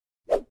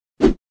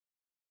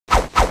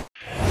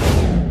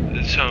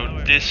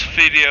This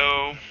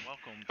video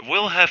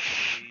will have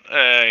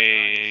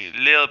a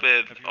little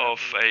bit of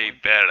a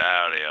bad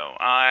audio.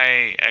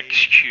 I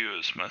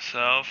excuse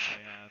myself.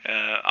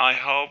 I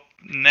hope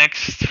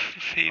next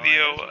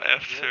video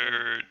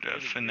after the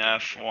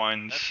FNAF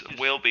ones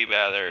will be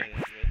better.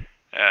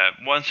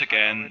 Once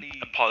again,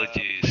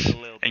 apologies.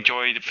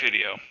 Enjoy the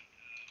video.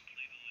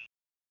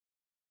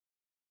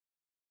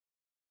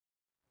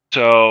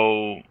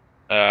 So,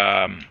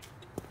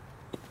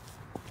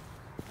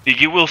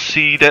 you will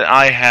see that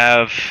I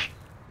have...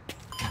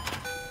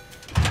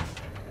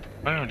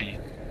 Where are these?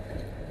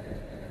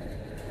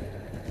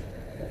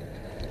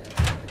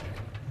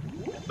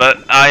 But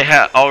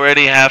I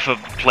already have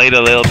played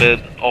a little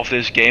bit of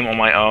this game on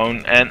my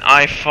own, and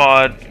I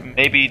thought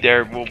maybe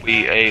there would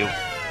be a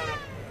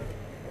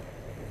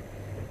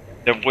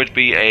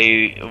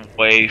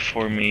way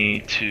for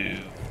me to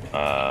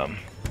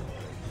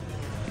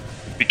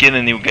begin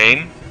a new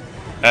game.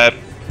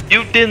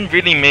 You didn't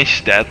really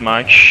miss that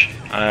much.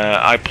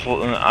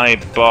 I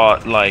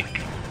bought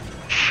like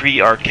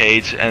 3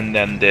 arcades and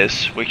then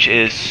this, which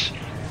is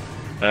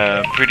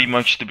pretty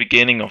much the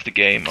beginning of the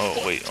game.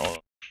 Oh wait, oh.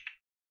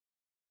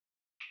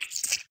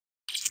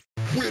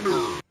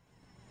 Winner.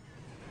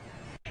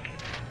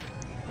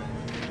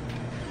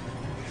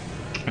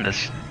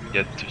 Let's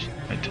get to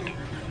what to do.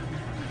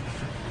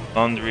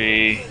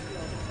 Laundry.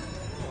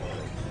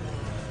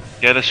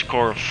 Get a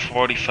score of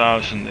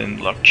 40,000 in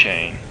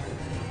blockchain.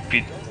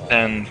 Beat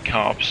 10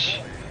 cops.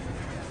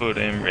 Put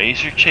in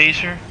Razor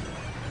Chaser.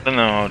 Don't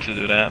know how to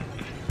do that.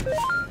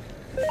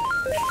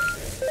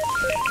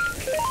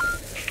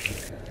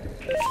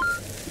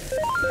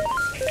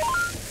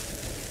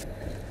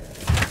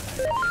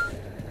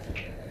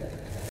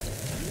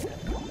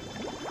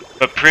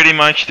 But pretty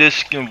much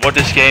what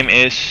this game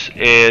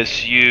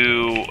is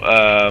you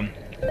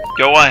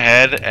go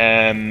ahead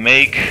and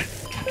make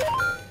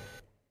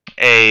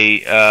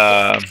a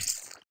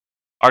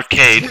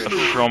arcade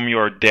from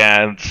your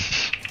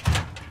dad's...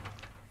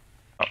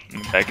 Oh,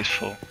 my bag is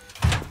full.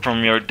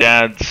 From your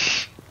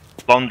dad's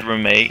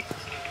laudremet.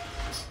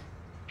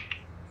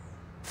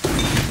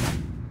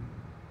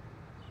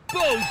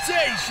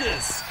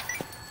 Bodacious!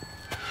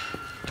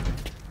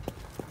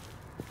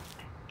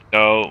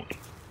 So,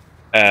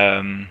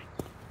 oh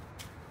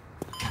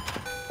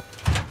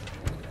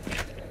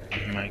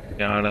my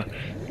god.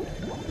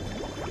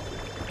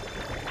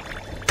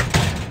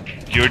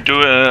 You're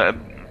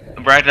doing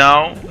right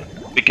now,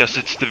 because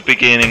it's the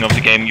beginning of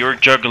the game, you're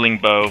juggling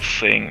both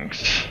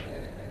things.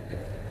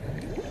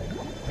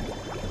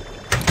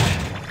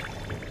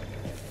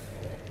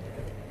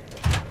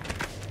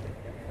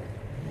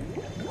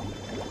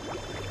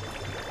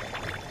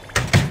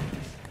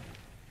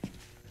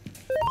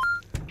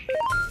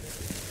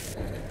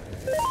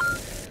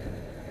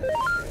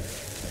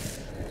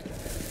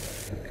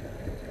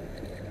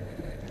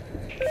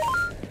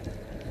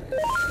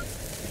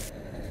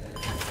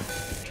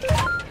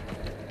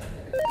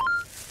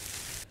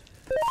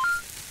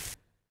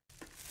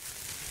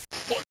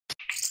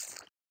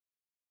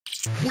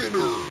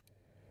 Winner.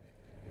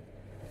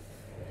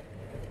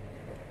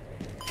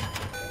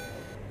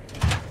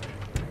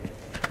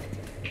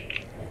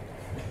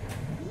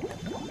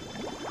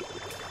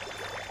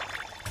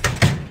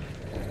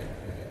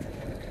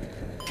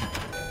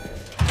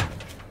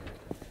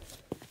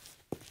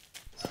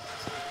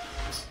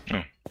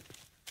 Oh,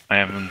 I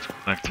haven't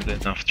collected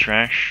enough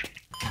trash.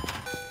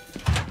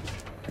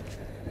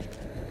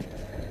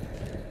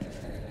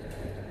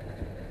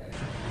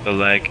 The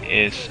lag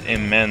is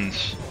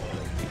immense.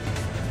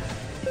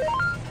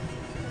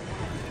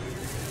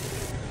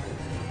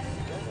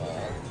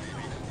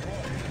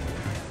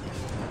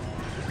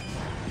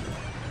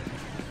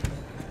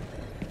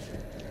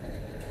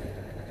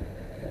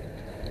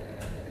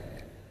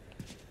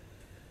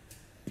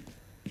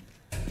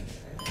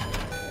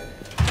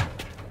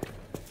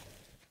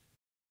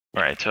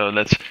 Alright, so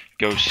let's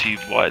go see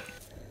what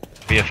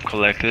we have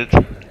collected.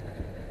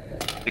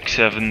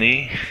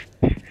 670.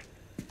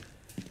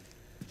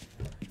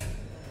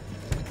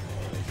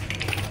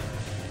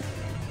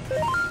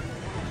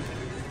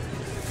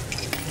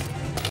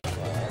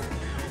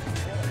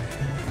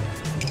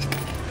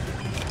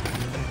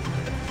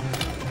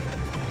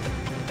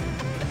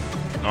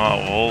 Oh,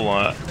 a whole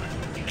lot.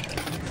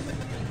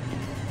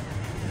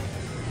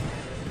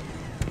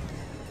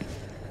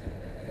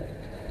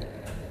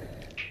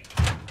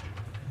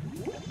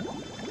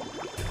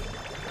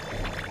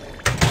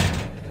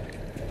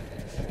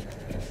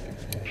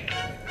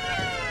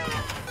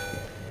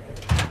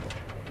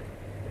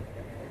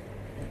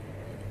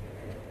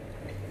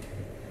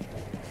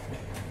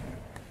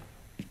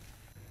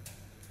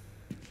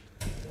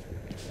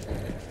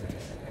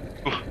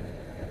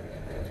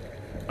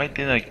 Why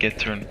did I get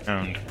turned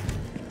around?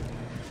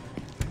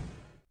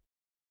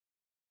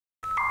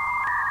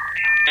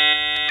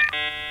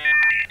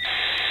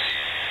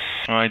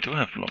 Oh, I do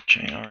have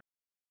blockchain, alright.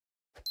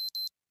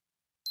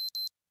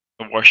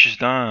 The wash is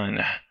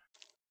done.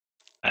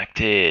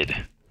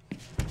 Acted.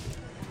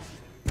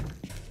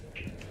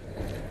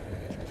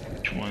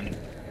 Which one?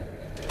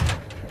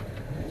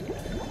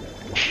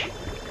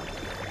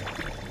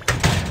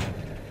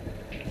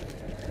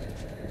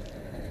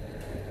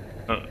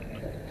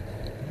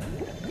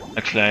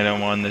 Obviously I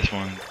don't want this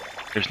one.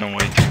 There's no way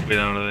to quit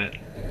out of it.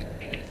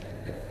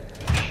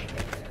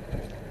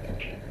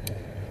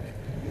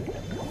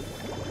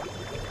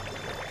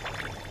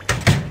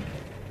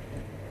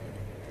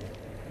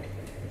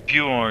 If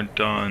you are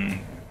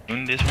done,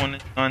 when this one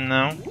is done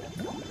now.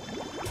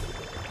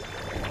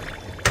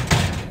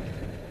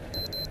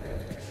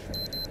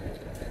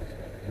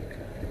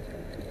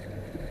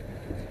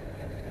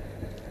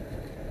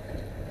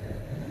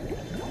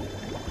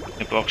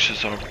 The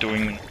boxes are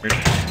doing weird.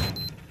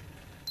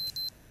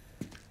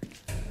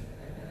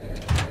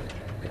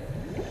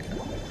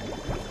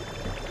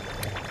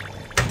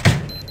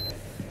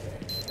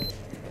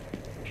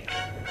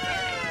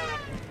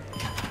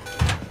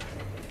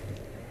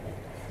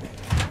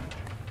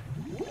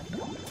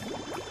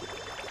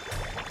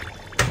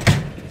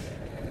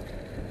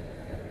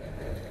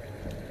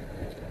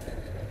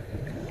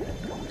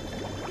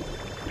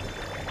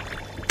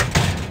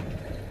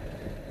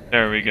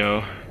 There we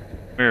go.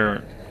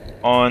 We're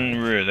en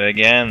route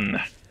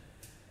again.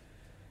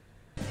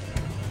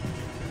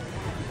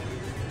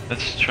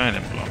 Let's try the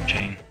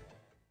blockchain.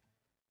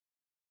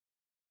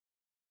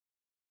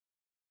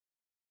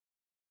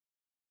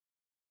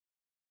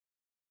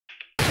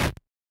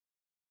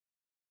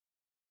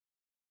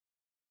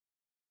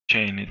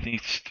 It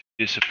needs to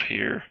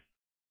disappear.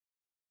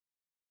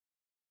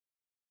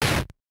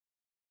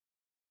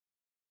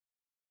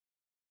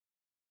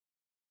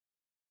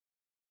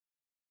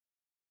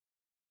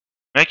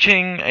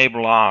 Matching a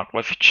block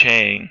with a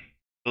chain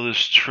will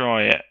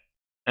destroy it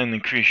and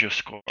increase your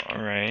score,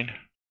 alright?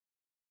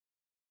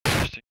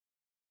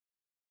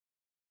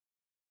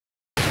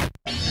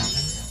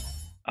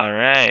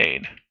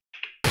 Alright.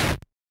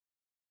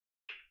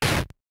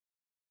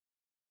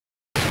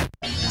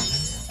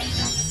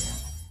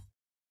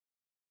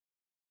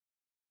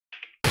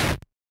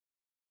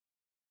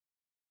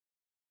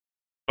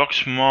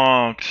 Box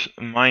marks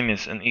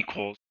minus and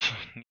equals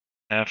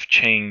have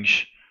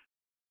change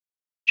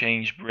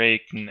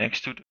break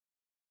next to the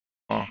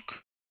block.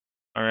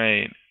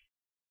 Alright.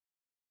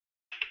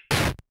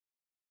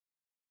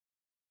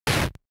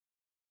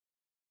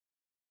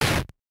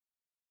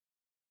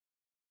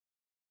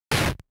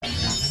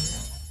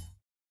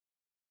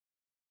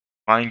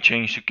 Bind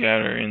change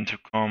together into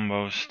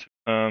combos to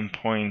earn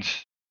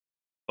points.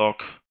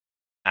 Block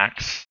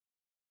X.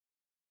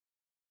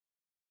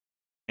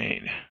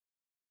 Right.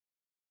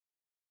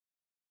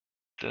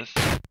 This.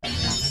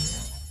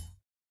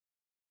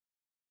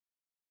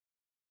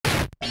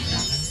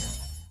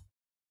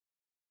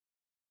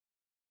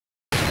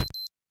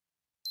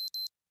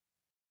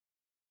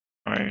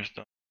 Alright, here's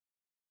done.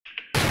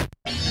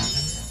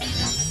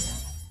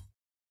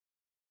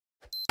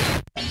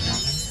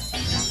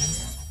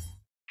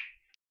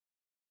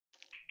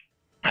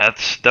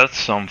 That's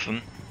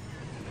something.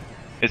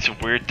 It's a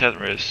weird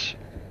Tetris.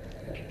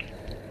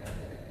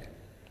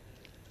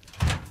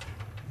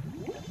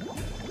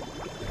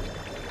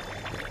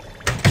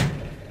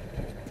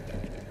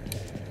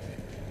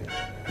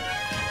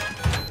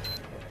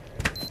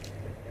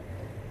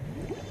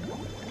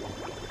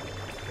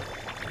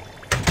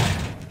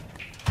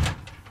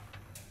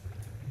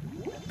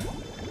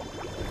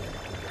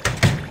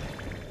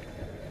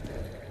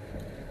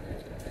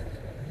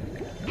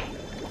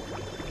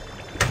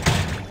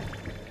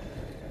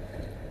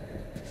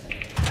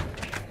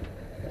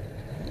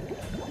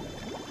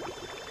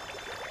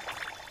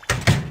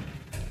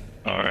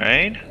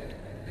 Alright,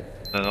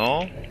 that's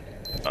all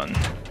done.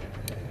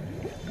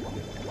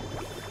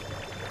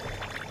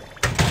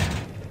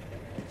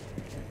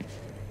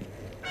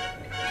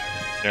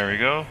 There we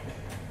go.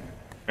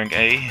 Rank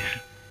A.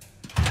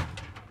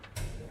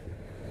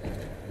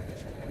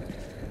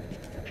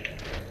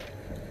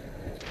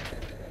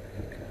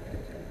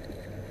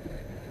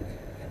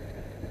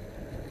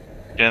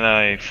 Get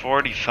a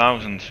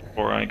 40,000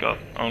 score. I got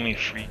only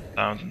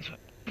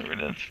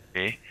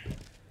 3,703.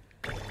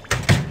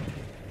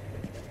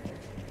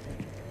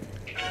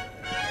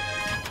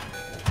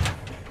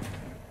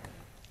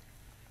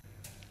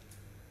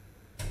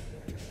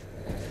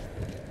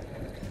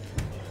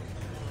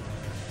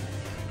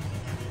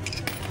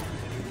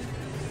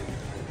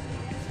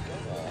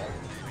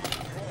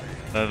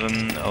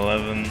 Eleven,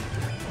 11,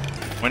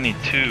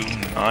 22,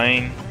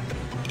 9,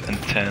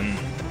 and 10.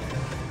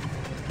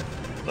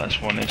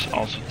 Last one is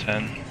also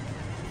 10.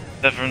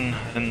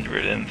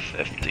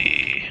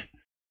 750.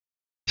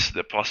 Let's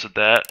deposit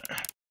that.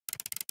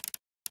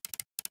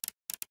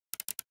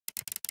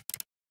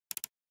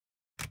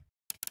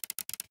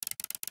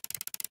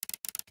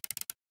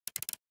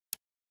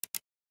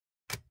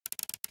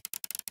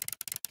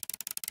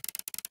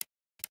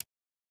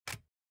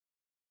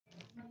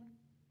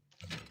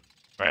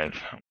 Right,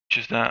 how much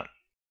is that?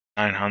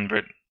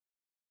 900.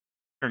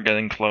 We're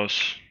getting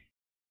close.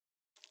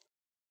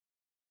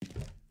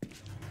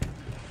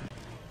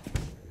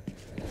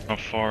 How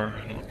far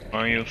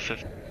are you?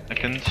 50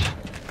 seconds.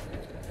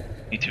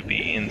 Need to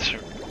be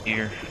insert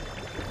here.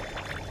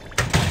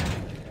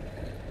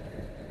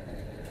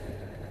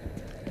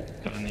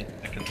 70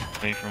 seconds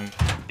away from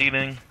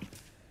completing.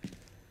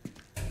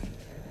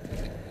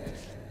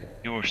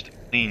 Yours to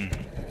clean.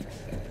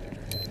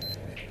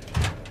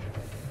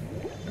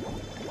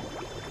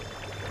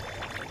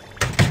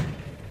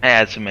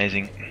 Yeah, it's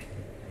amazing.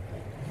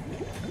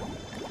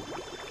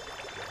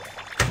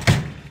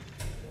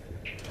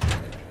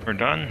 We're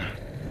done.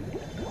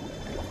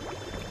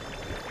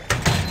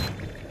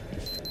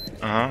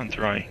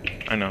 Dry.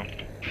 I know.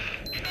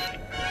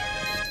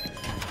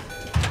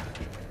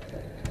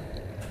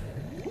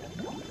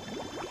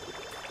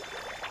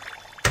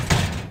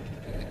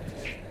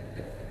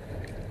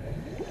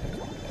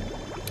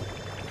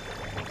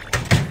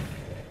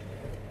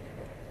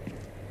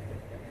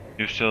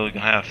 You still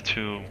have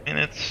 2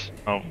 minutes.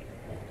 Oh,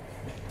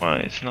 well,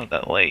 it's not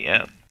that late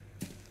yet.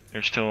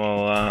 There's still a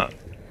lot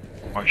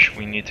much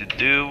we need to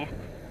do.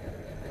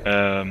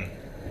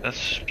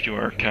 That's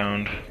pure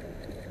account.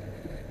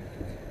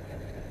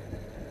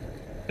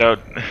 So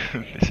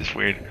this is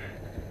weird.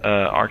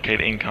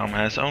 Arcade income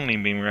has only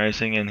been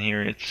rising, and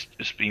here it's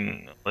just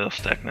been a little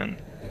stagnant.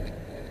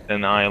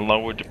 Then I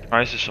lowered the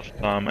prices of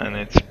some, and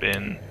it's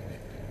been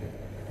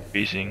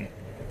increasing.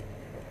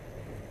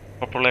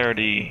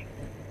 Popularity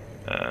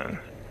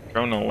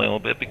grown a little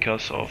bit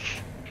because of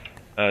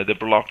the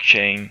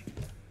blockchain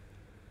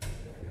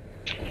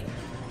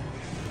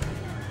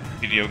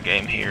video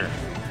game here.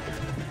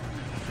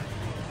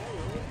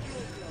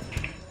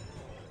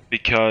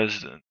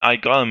 Because I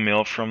got a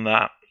mail from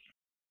that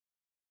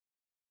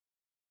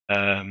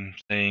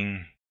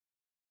saying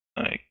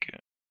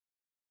like,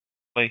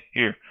 play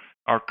here.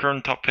 Our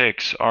current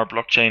topics are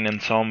blockchain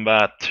and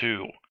Zombat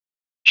 2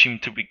 seem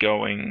to be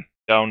going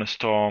down a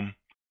storm,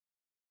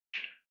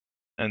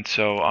 and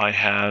so I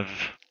have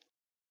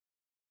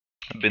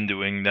been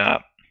doing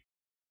that.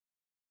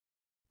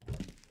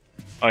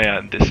 Oh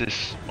yeah, this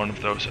is one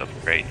of those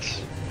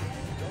upgrades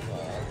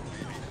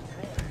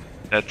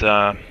that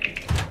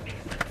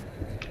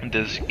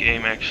this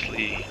game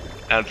actually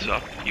adds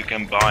up. You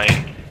can buy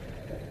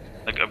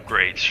like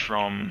upgrades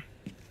from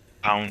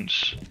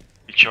pounds,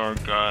 which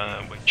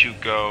you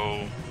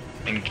go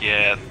and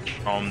get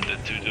from the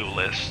to-do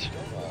list.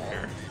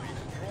 Here.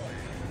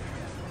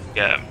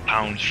 Get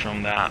pounds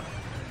from that.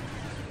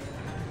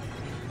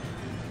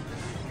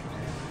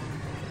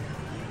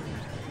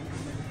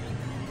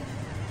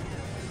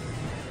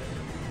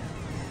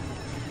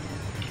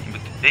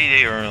 But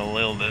they are a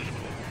little difficult.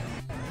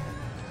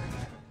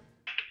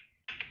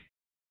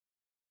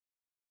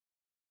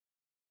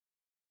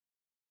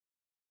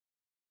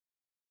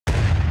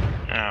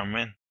 Ah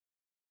man.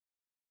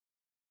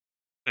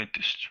 I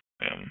destroy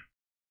them.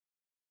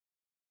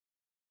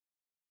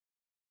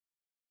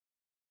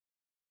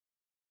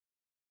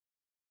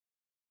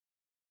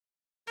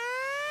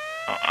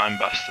 Oh, I'm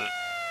busted.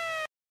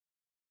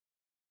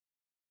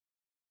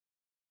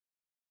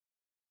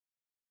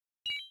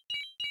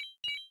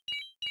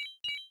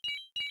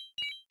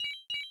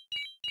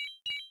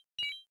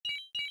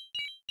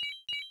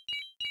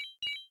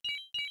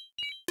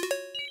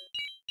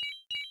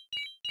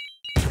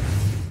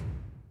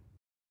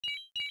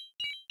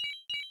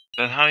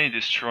 Then how you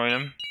destroy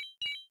them?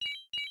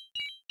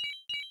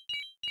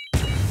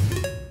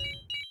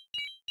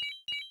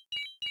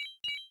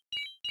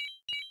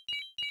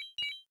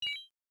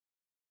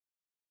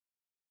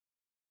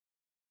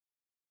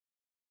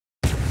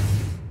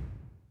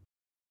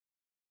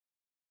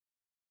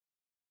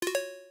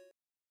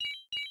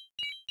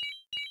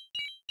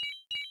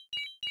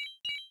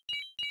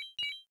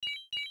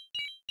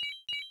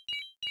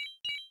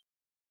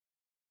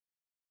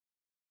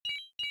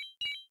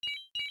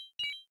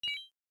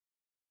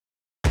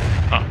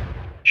 Oh,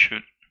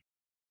 shoot.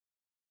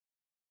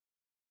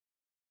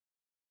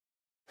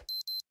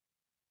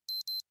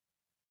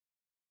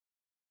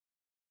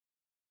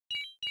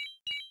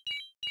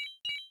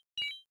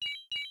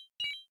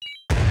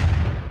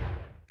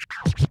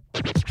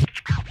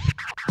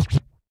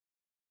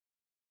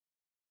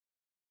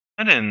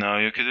 I didn't know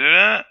you could do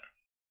that.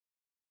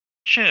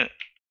 Shit.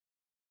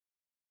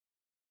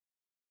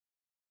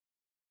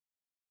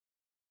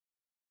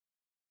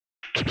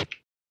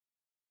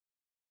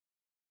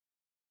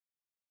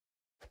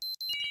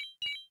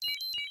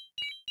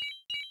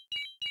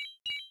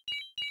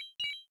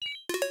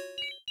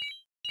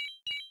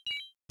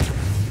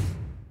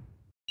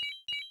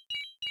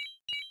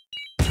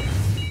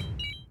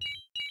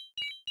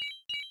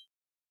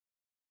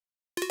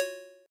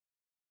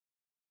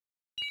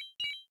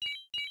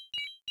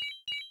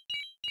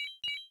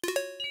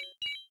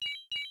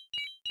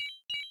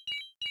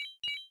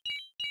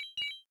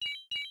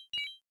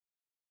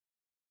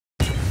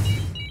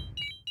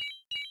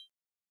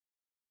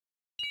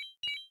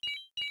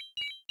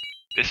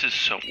 This is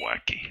so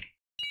wacky.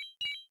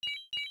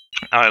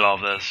 I love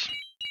this.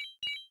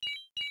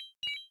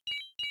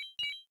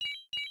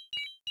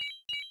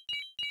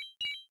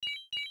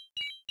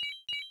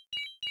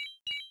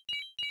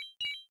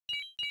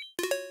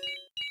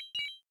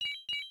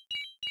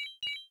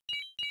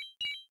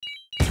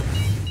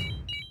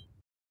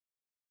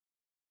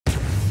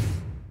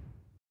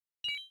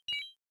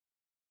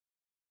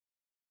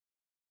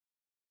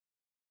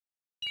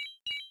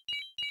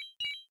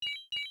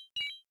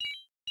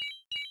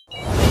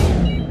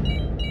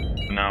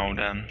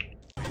 tomorrow then.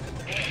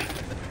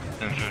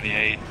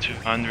 1038,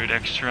 200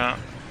 extra.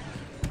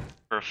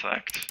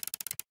 Perfect.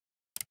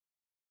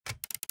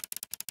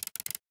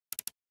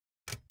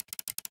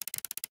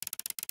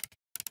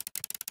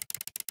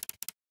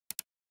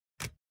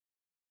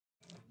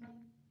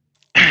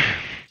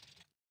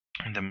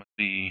 And that must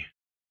be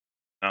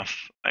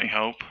enough, I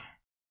hope.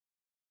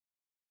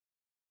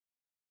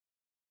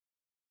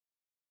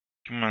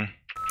 Come on.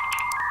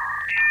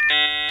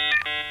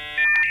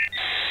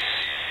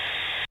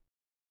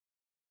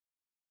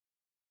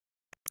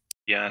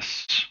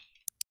 Yes.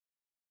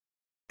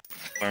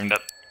 Learn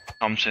that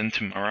comes in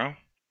tomorrow.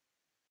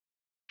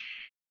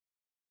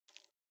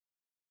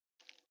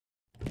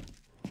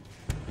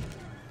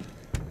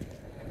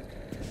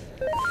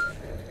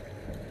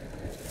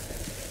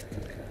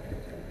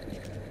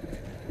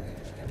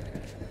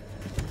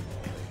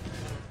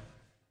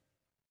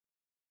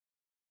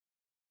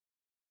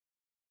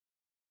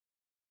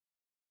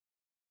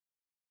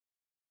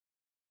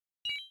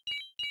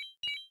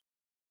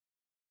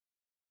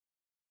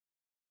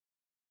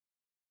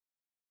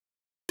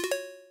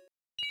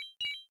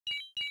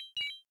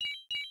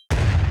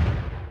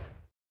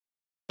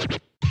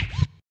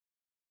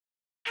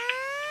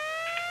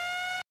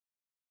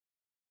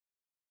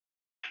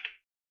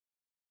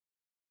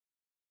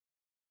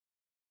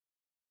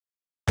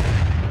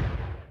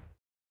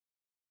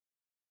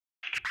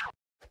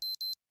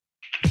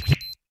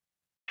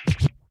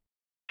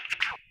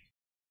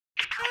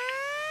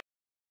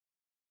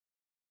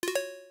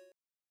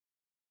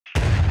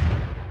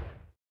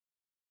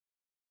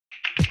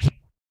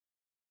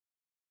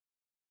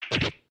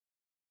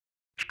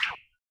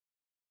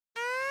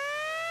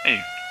 Hey,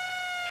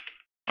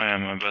 why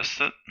am I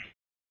busted?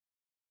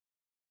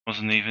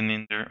 Wasn't even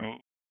in their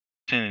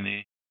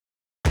vicinity.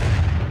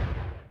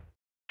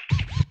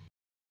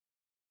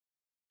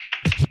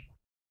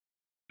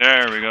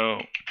 There we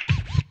go.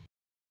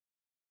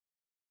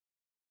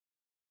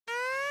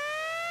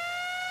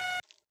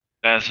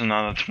 That's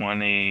another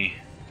 20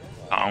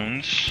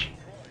 pounds.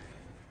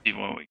 See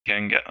what we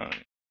can get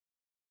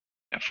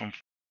from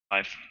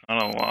 5.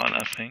 Not a lot,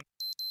 I think.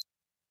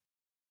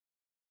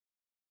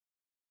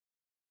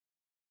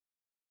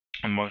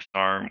 And most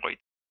are way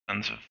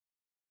expensive.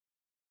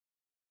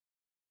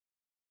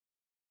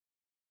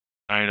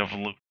 Tired of a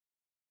look.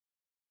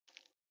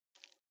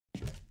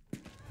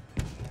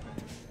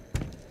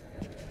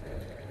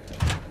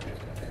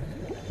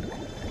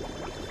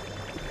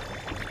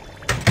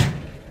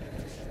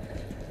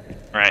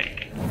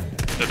 Right,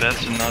 so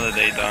that's another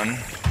day done.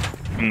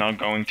 I'm now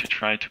going to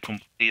try to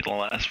complete the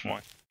last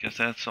one, because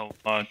that's a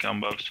lot of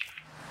combos.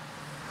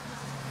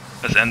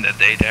 Let's end that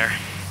day there.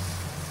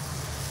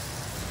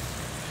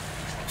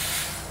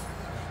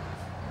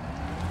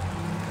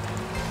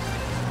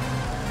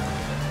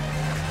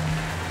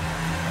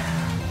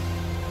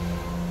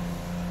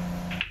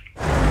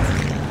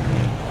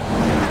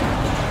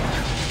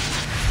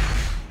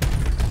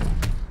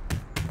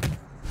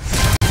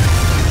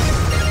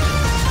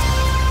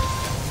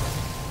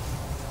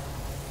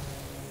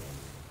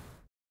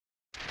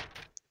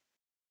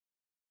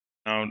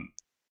 Now,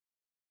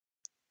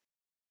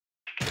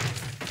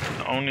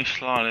 the only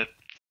slot it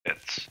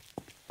fits.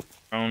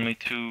 Only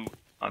 2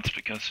 slots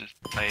because it's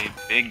a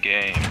big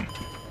game.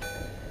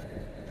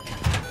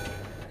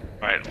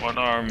 Right, what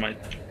are my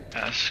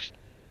tasks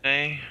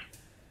today?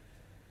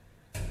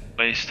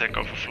 Play Stack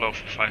Overflow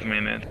for 5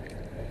 minutes.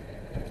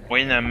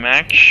 Win a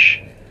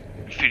match.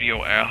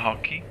 Video air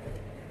hockey.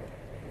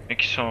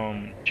 Make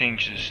some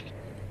changes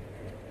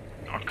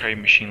to arcade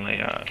machine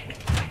layout.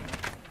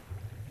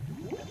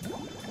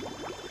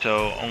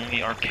 So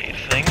only arcade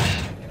things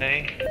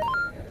today.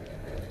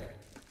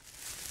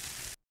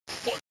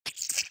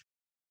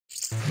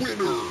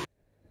 Winner.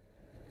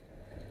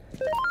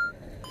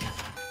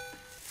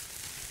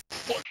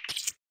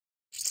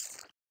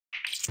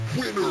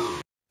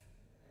 Winner.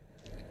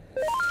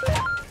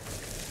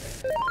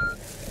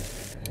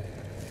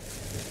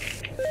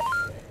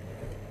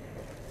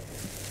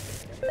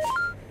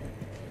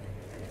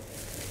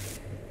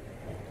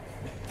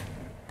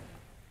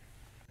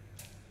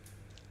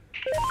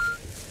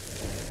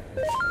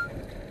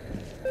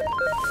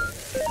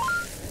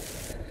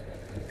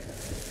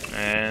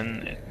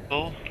 And it's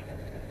full.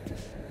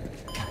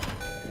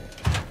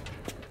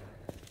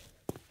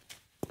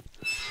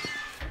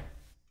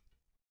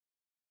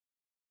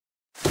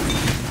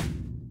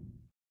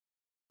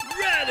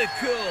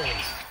 Radical.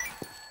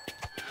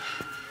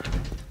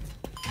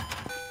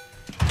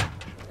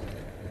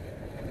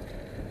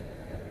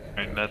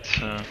 Right, let's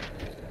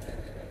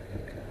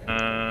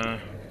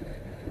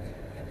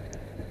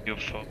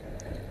UFO.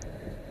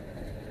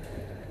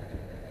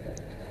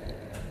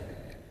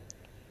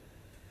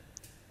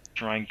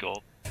 Trying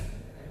gold.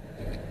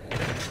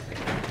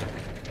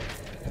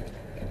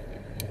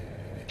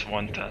 It's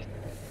one test.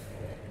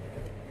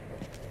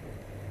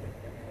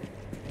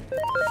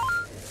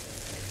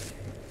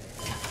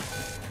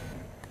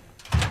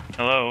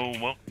 Hello,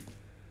 well,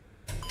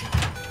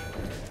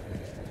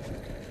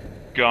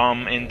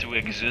 come into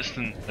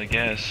existence, I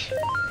guess.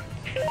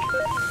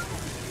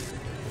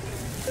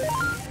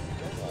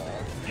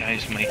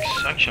 guys make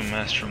such a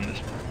mess from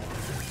this.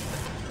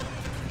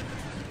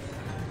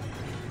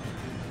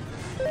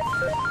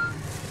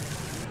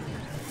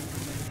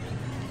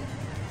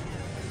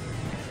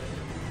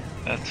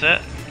 That's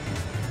it.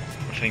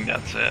 I think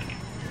that's it.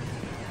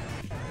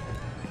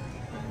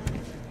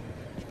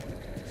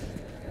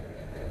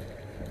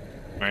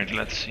 Right,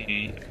 let's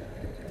see.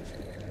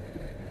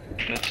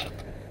 Let's...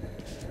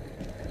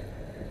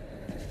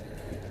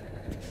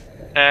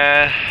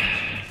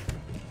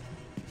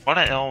 What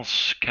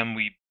else can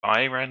we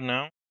buy right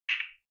now?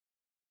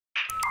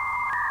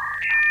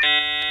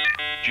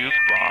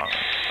 Jukebox.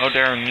 Oh,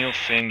 there are new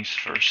things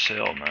for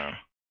sale now.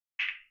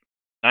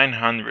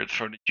 900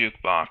 for the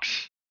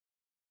jukebox.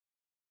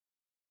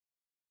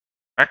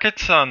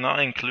 Records are not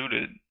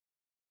included.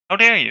 How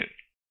dare you?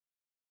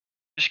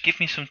 Just give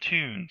me some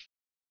tunes.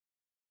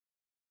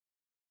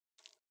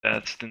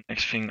 That's the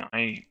next thing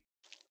I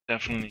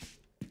definitely...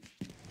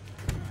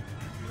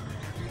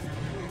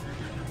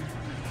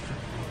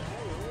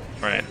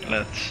 Right,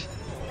 let's...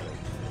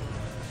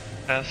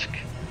 Task.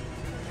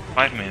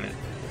 5 minutes.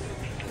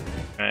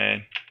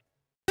 Right.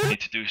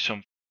 Need to do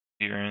something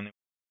here anyway.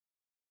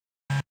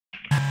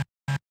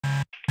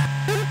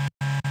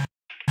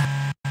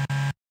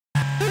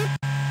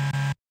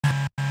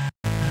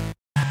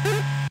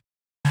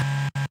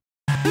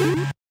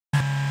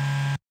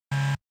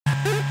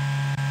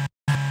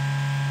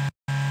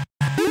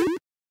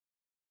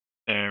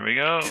 There we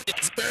go.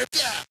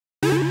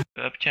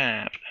 Up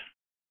chap.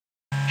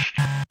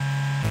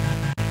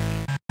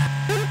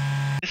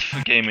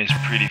 This game is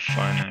pretty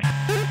fun.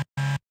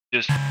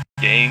 Just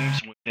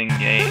games within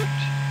games.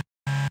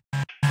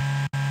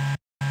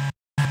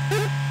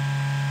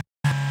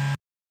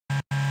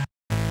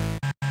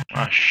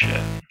 Oh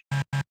shit.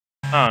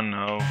 Oh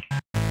no.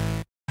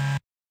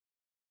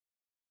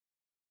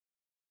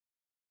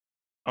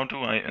 How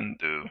do I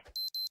undo?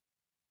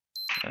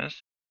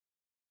 Yes.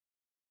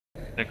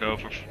 Take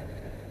over.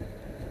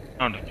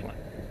 On the play.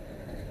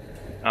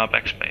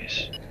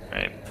 Backspace.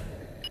 Right.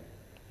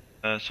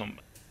 Some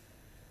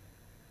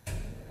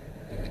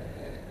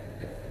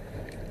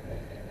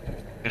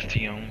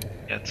 50 on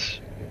gets.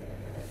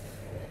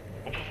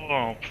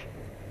 Oh,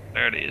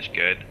 there it is.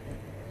 Good.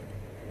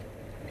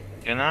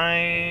 Can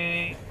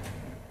I,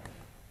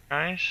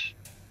 guys?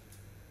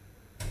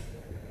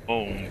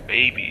 Oh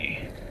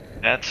baby,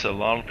 that's a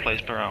lot of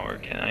plays per hour.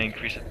 Can I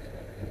increase it?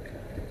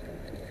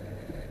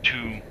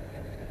 2.9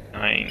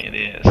 it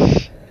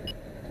is.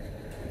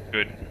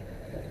 Good.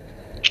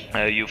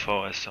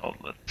 UFO assault.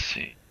 Let's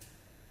see.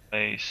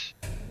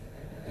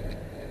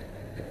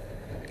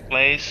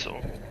 Place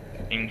or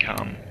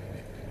income.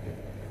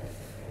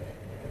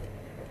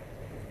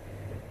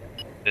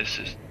 This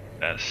is the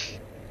best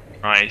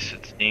price,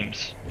 it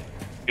seems.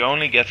 You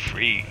only get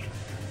 3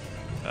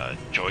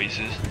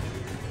 choices.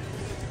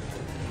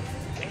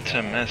 It's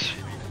a mess.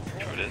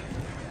 Shoot it.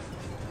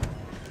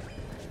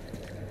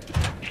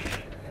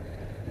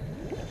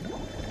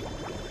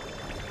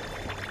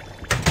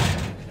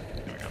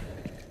 There we go.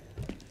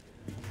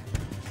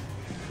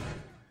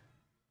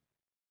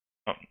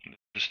 Oh,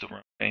 this is the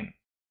wrong game.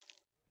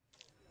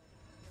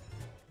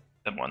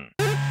 That one.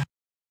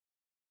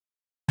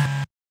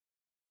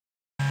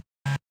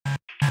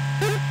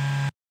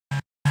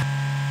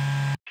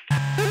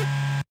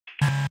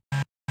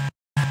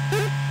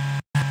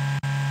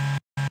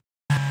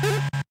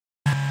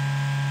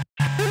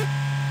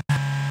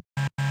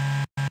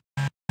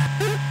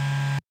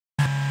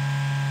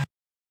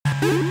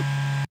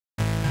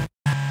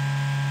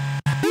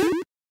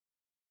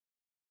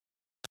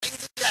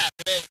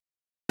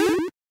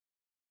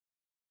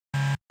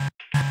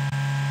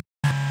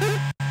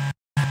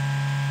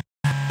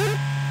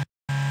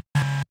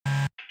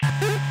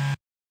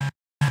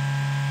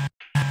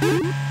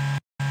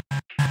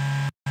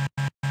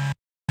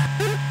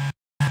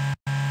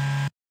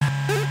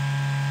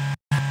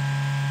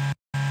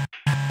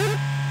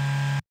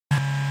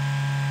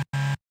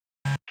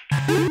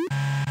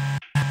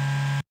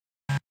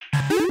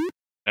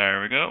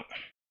 There we go.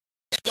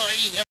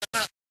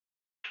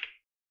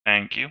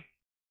 Thank you.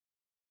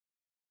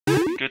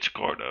 Good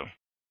score though.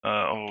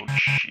 Oh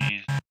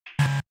jeez.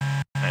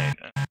 Right.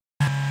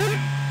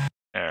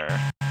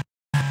 There.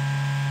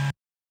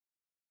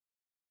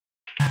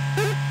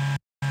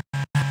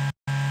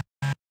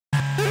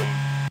 So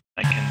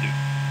I can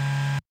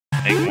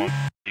make one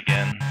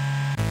again.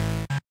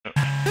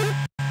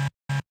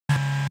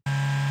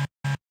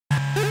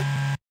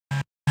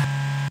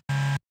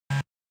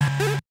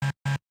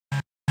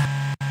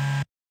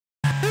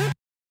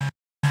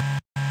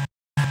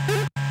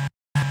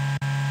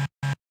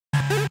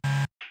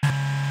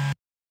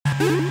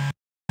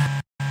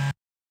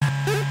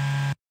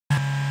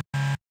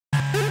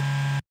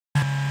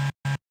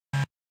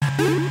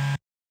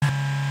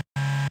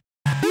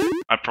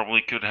 I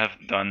probably could have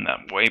done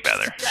that way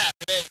better.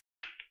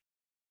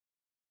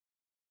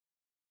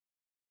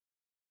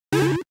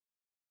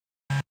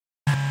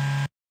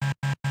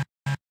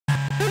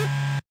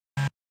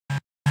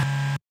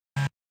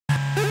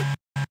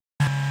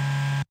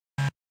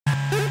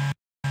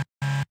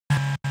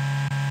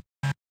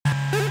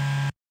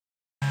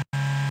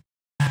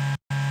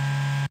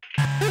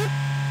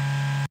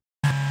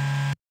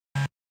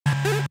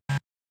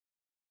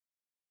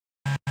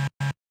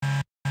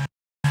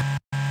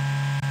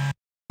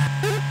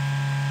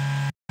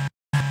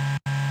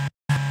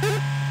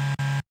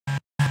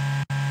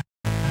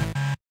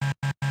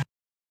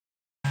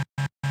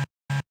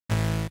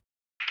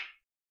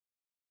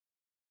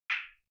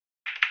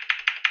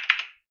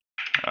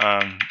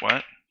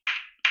 What?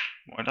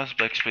 Why does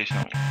backspace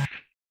not work?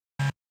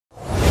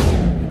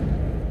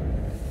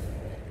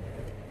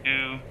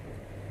 To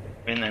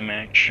win a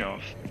match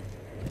of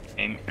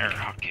game air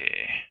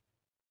hockey.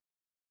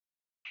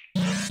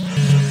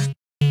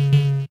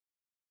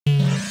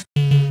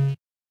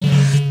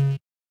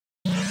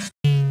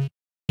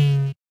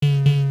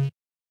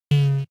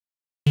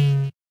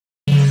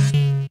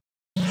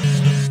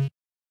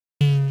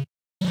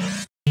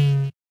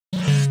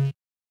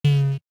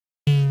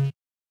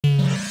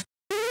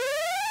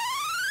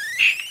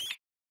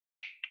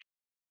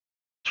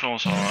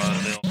 Trolls are a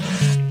little.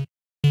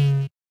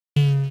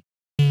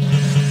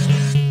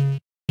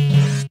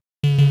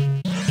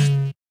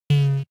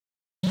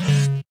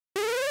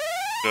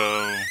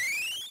 Go.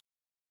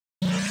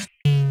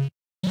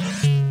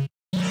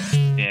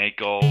 Yeah,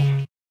 goal.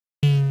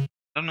 I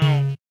don't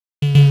know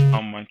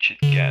how much it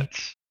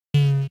gets.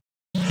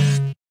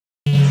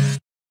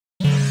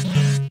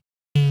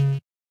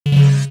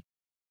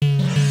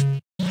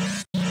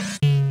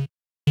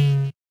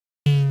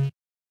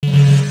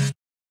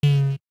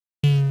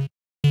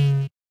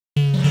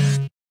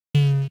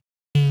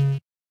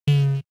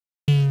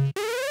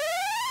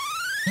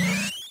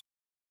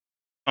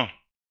 Oh,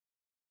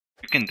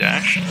 you can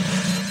dash?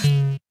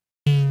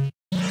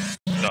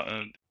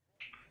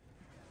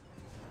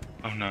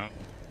 Oh no.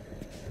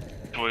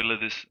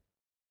 Toilet is.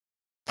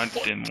 I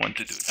didn't want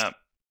to do that.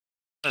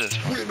 That is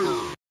fine.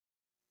 Winner.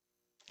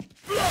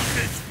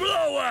 Blockage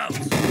blowout!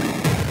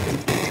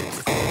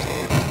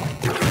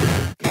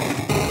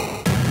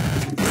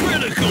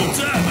 Critical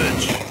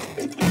damage!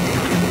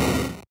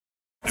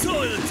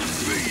 Toilet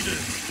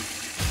defeated!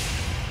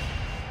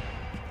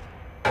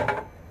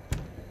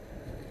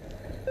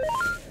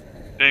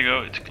 There you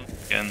go, it's clean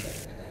again.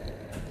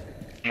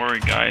 Don't worry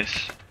guys,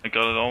 I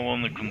got it all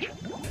under control.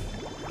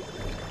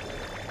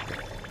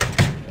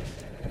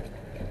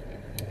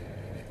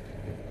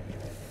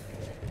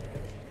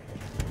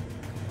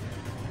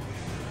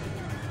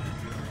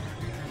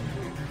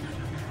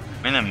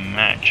 In a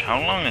match, how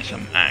long is a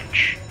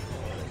match?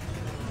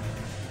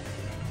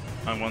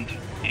 I want to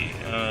be,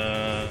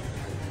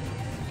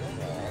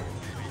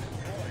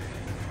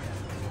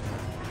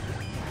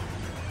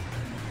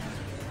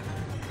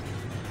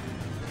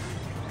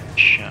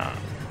 shot.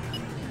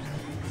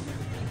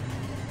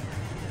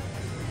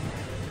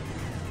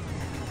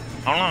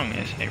 How long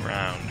is a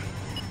round?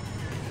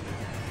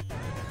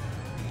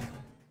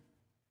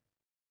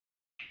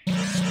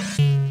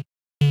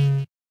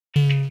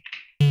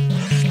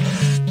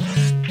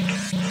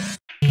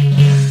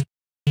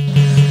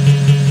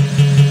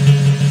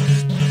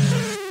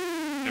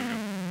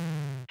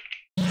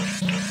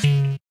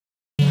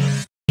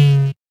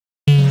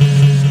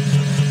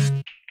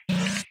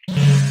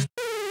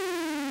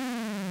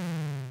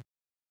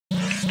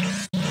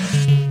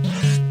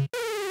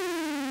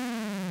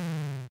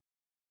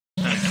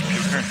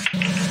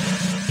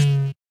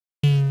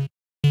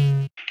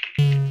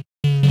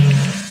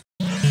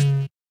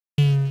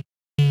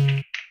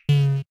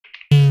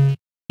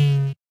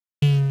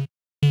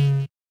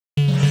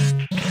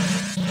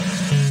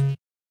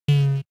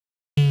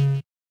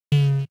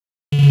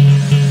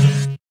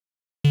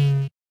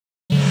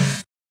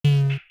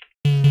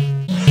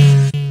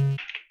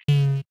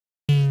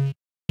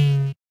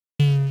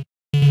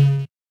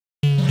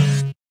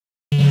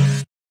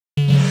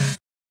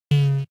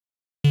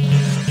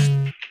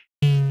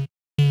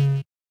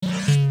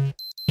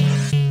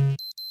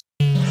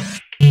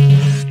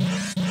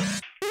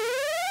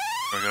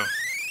 There we go.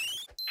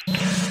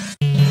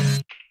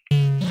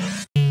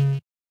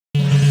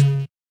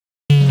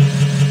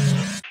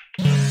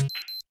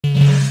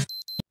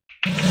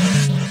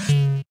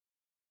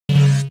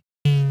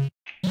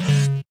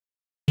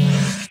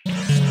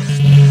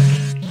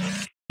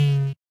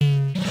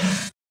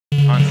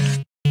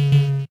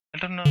 I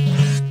don't know how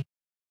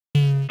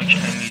much I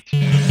need to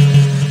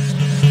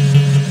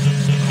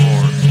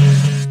score.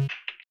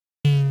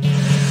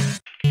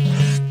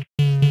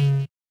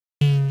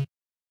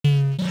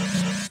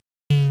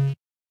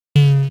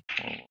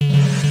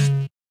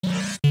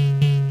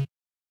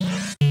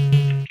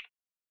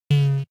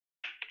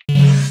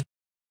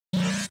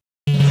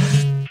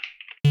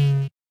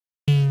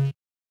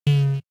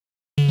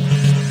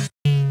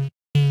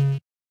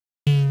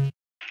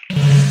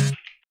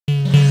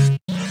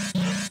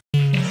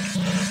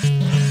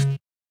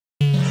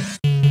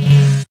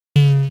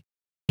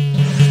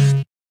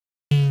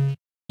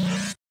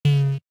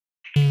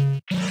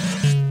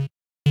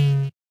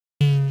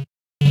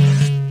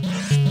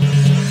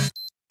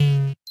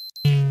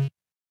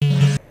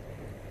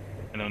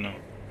 I don't know.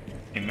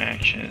 In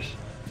matches.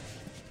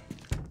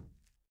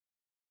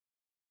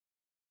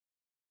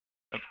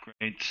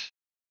 Upgrades.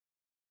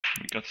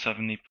 We got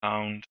 70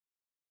 pound.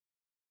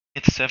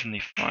 It's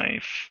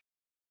 75.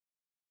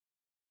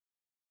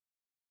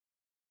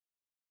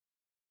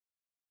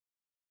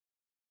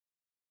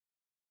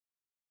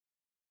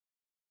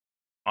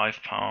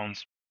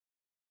 £5.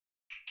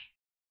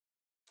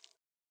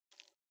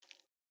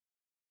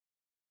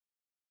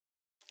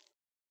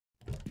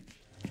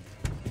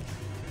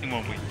 See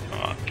what we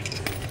got.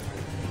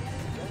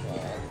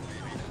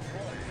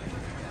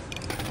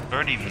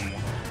 31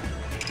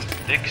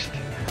 fixed.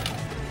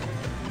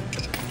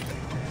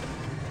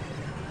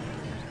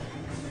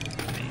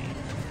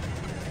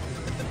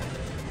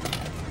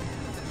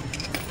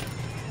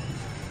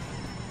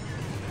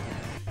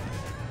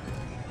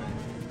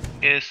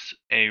 Is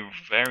a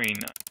very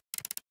nice.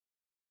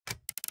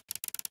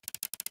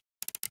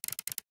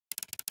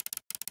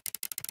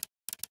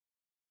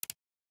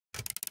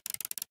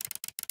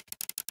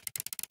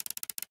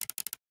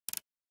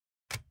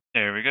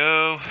 There we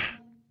go.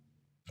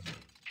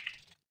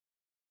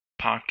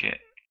 Pocket.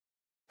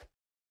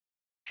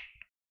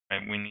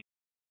 Right, we need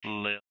a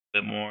little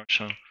bit more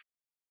so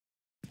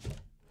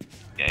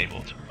be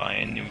able to buy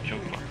a new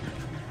joke locker.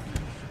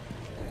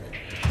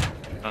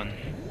 Done.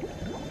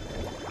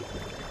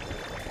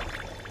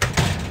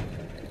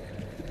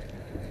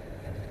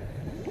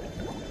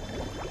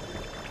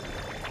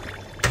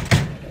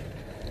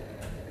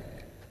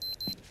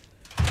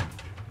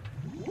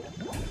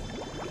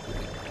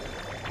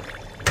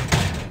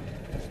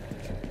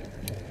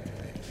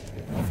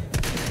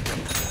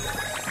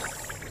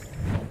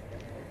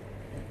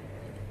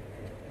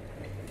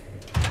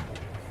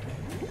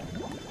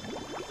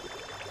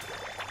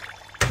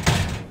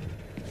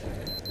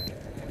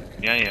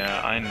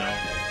 Yeah, I know.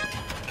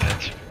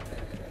 That's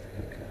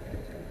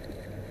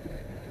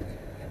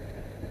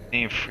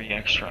need 3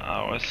 extra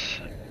hours.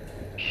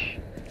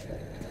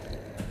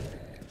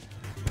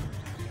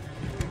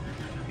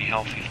 Be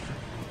healthy.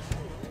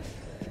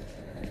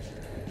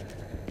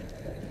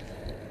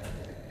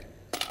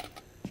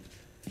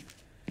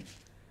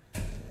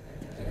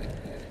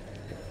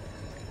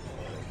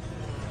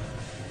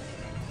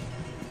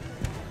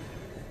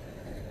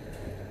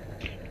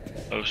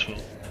 Those will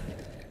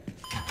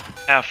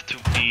have to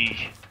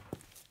be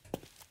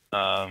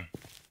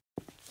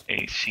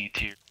a C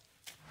tier.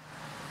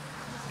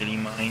 Really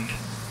mind,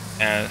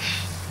 as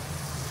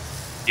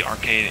the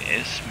arcade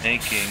is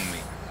making me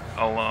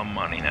a lot of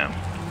money now.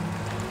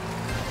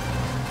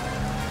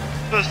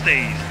 First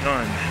day is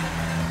done.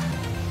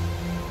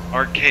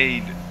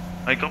 Arcade,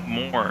 I got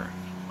more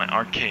my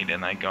arcade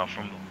than I got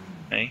from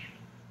the eh?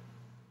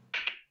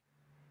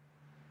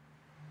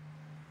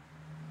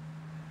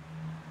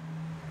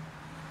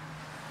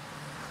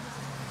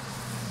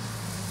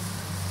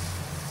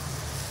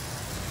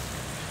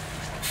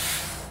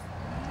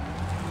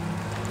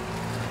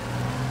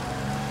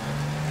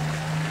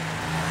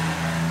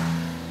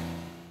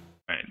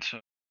 So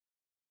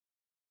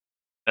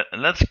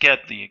let's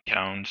get the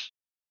accounts.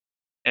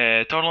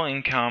 Total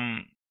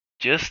income,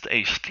 just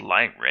a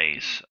slight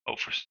raise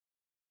over.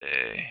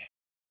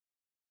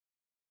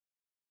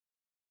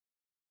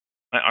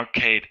 My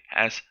arcade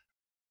has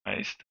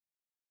priced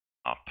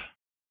up.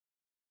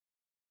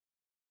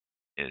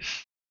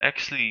 Is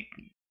actually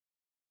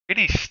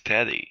pretty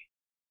steady.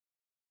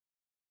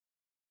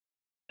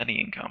 Steady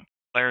income.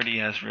 Clarity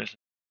has risen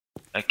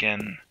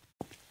again.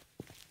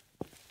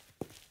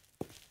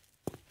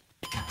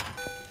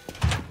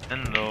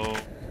 Hello.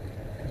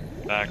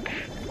 Back.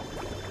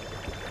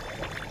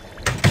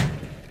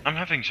 I'm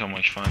having so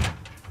much fun.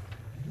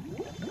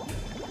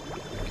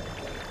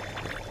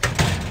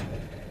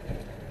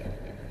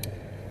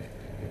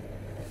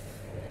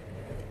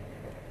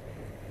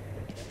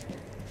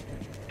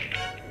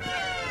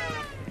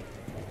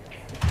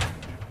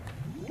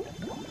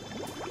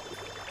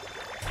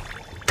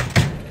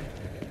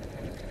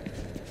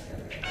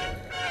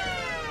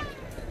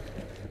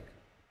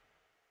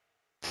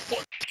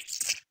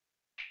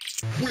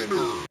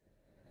 Winner!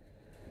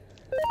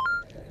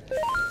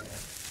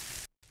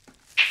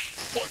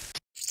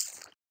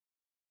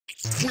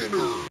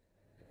 Winner!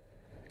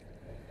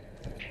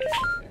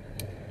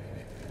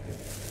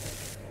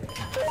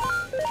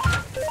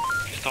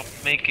 Stop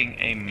making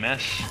a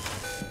mess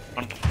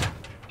on the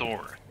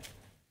door.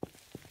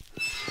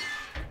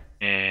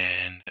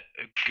 And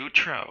a good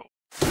throw.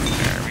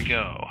 There we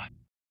go.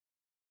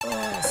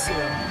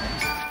 Awesome.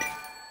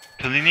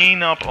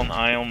 Cleaning up on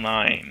aisle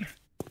 9.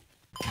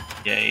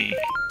 Yay.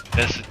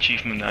 Best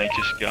achievement I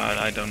just got.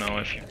 I don't know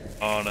if you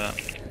saw that.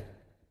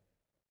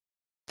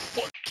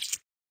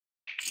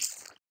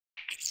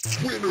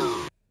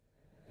 Winner!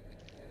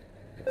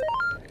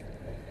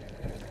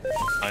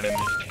 Item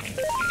is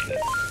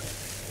completed.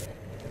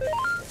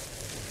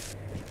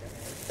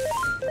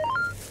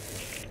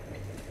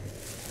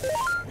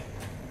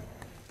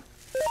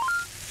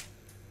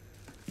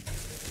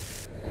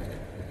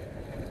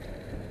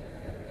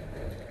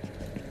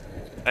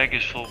 Bag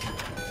is full.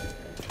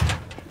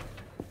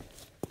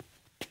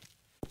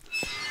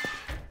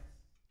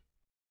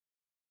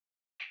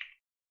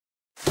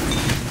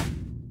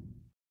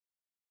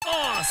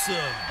 Awesome.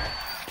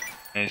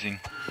 Amazing.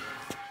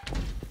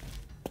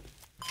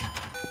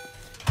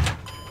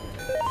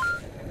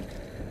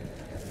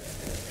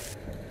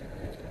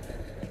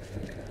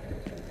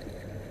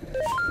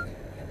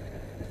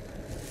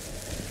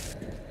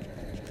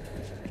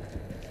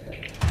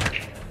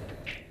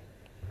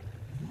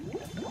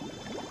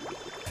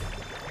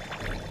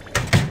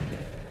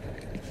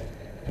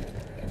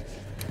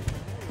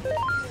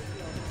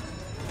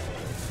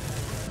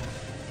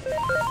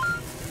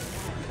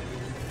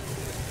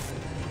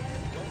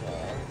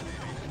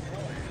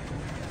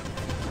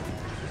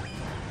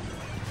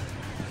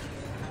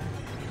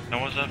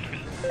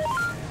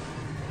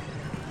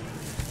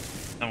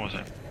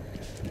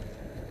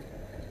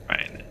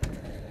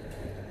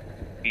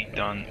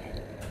 done,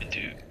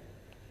 to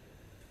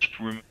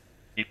remove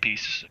 3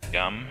 pieces of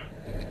gum.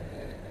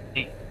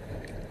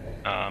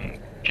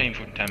 Chain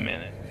for 10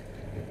 minutes.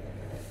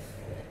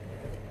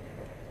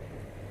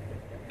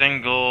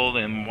 10 gold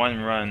in 1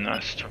 run, I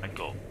strike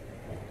gold.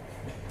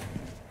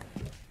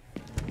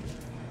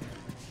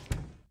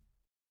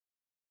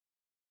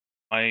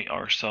 Buy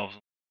ourselves.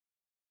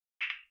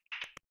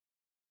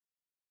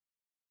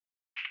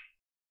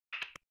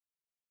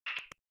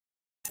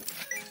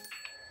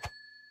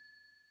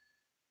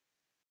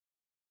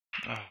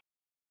 Oh,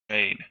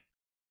 great.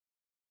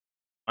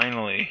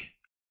 Finally.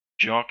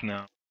 Jock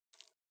now.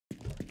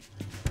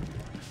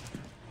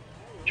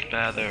 Much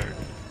better.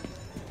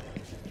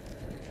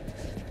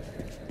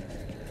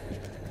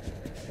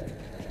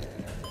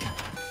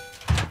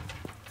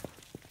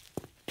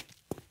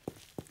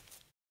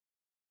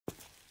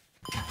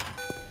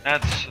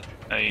 That's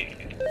a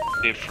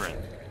different.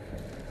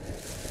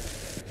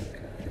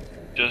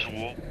 Just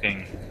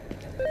walking.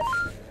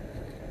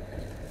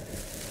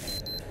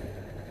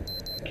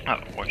 Oh,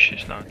 watch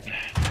this now.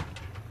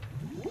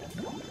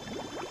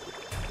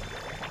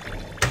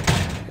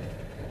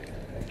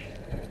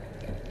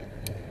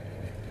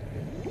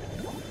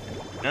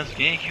 Let's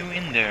get you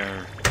in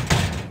there.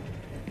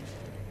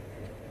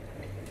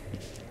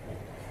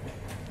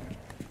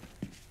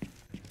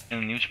 In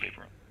the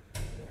newspaper.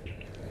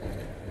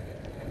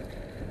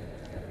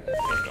 There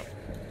we go.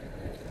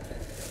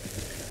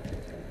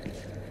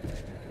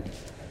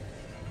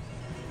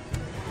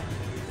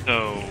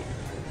 So,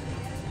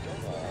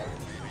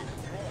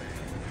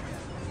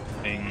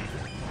 thing,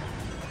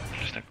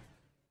 just a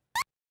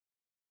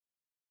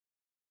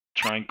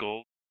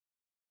triangle.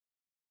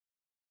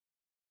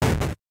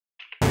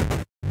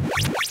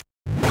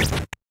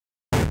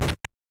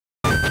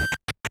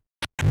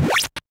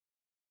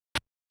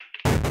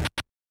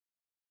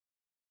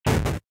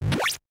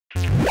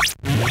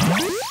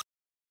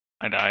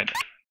 I died.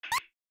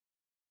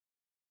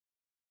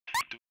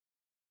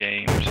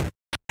 Games.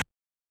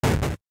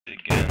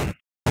 Again.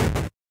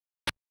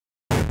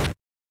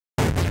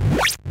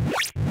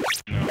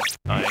 No,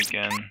 die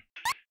again.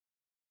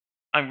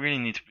 I really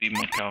need to be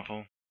more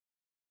careful.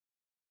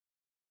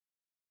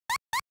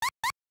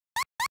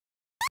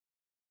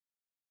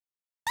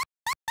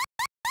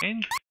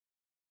 And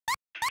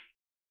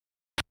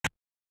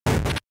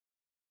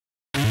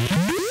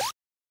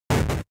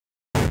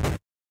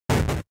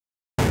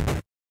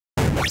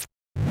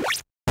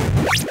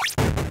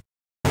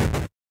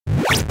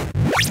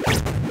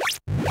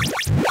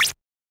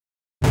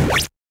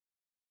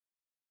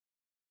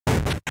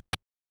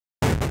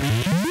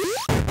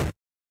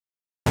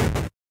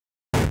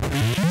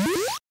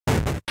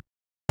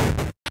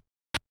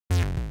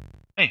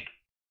hey.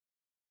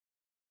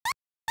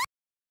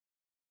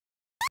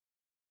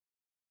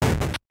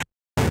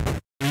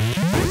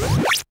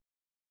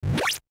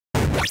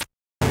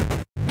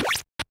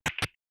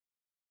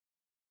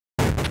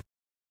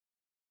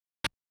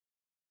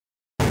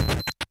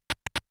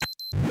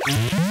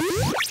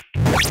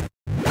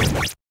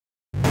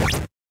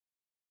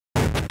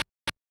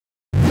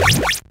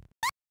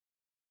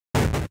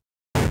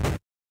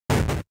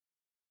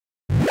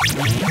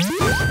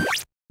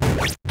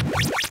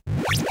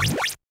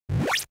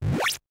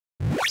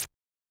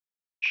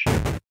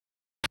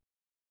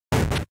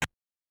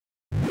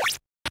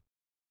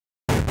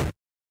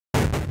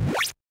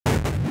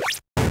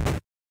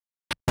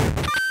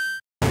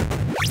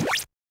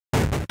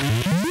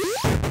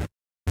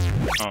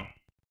 Oh.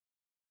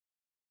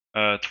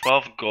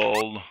 12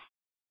 gold.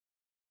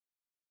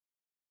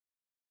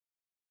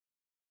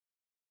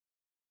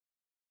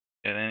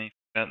 Get any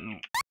that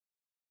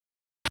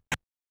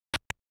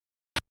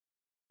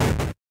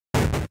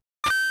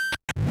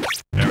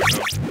there we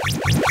go.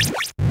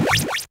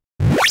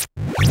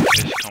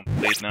 It's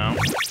complete now.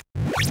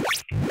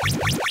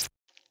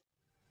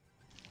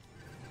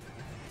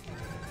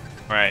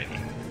 Right.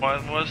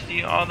 What was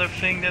the other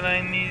thing that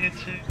I needed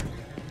to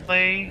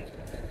play?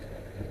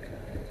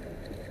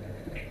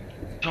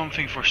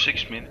 Something for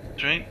 6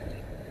 minutes, right?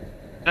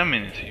 10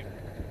 minutes even.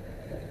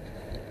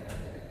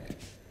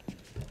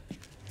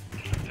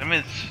 10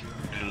 minutes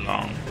is really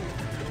long.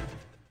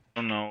 I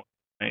don't know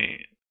if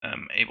I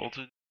am able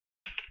to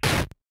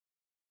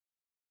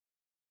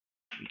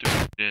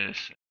do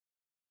this.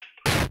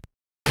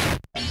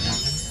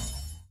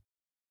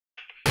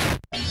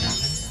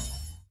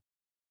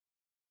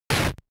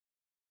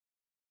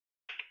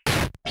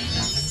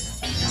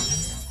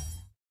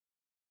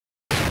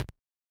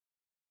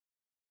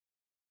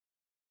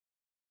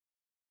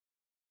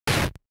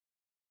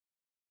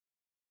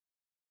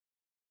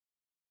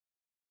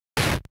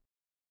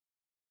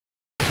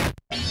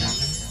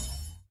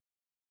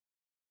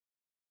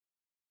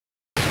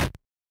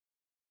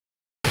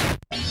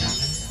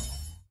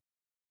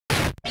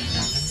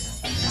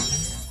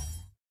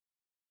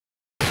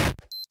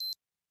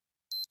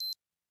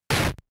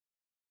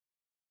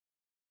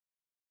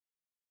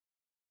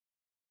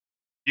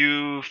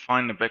 You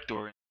find a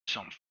backdoor in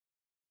something.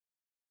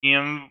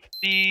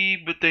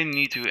 EMV, but they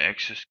need to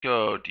access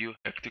code. You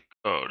hack the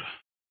code.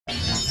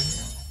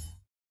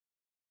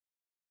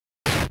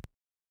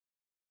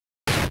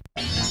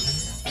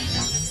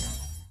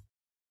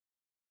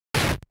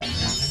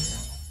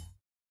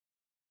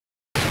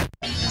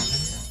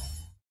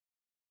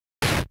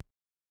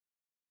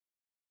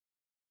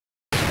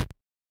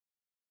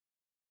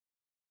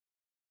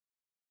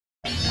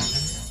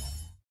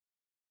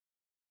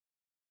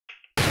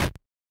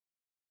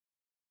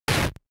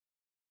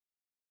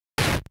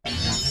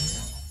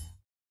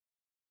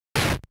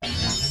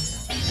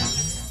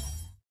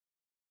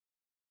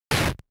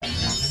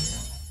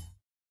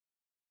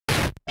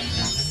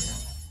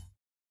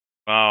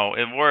 Wow,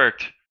 it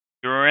worked.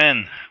 You're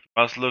in.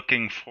 Whilst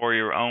looking for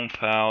your own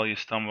file, you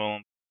stumble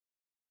on.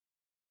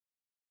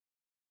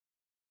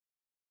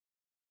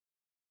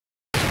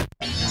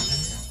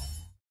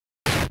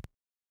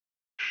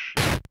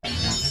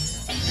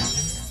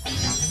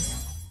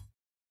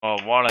 Oh,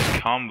 what a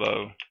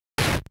combo.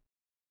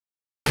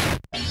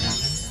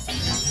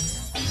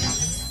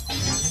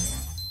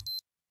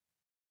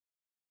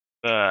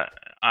 But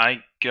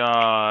I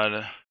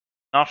got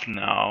enough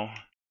now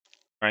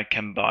where I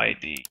can buy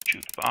the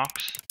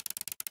jukebox.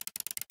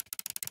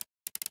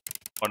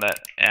 What that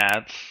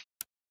adds.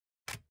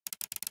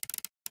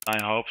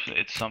 I hope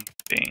it's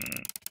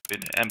something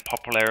with and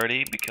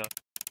popularity because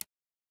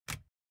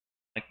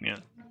like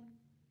music.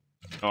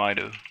 No, I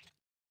do.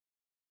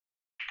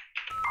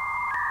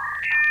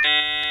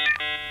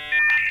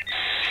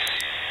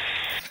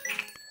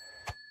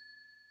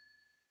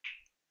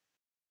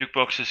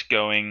 Jukebox is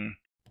going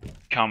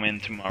come in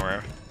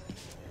tomorrow.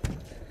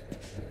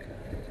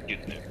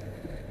 Good news.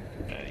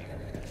 Okay.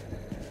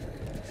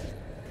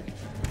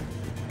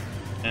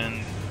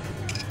 And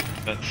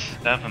that's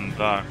 $7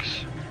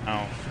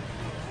 now.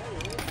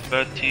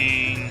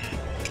 13,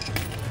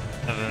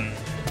 7,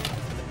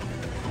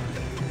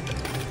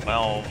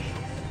 12,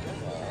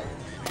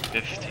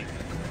 15.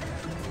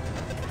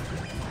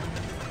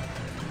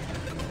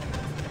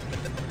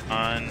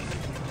 On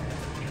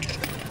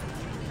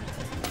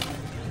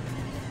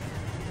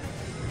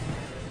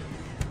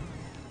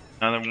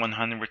another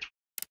 100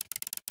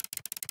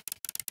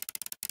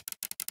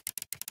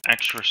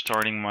 extra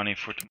starting money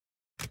for tomorrow.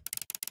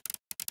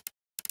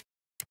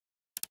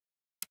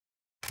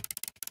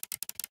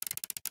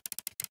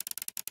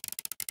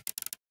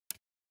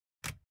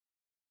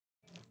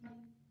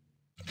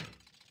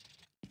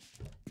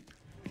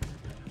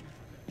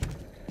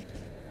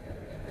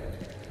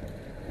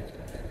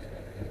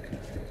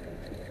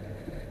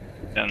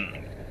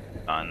 Then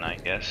done, I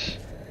guess.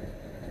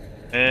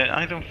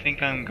 I don't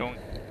think I'm going.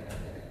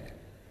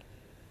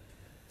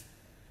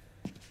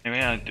 Maybe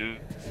I do.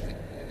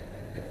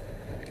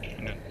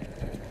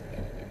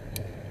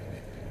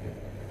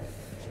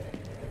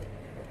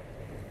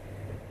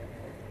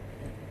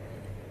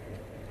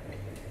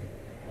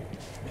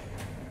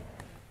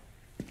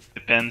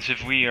 Depends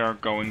if we are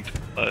going to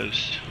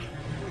close.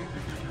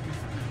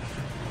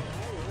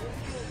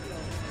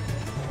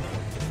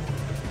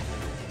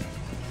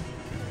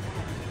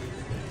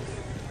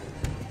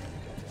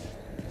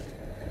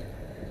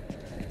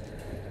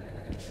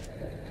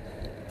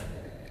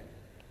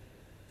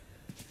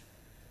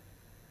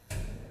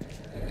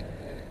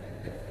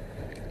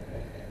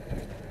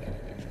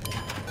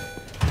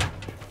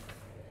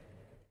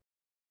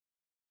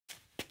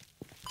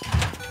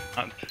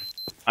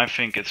 I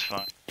think it's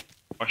fine.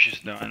 Wash is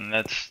done.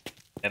 Let's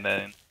get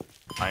that in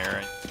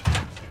higher.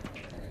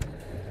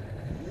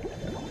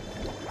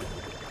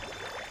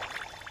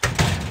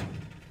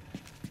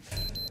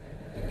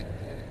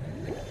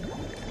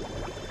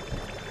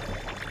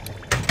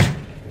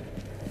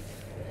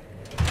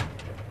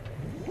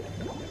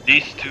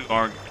 These two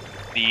are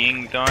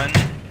being done.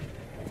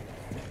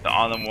 The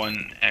other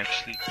one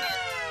actually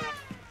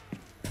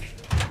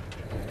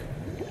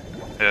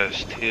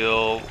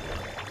still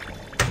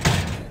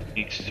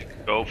needs to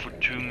go for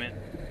 2 minutes.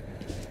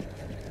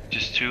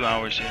 Just 2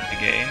 hours in the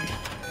game.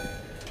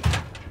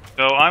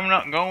 So I'm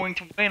not going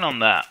to win on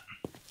that.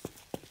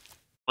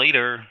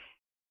 Later.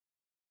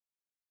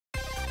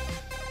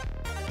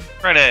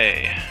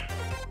 Ready.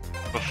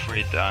 For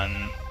free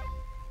done.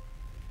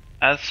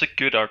 That's a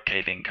good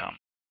arcade income.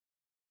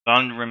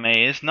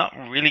 Laudremet is not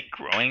really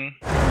growing.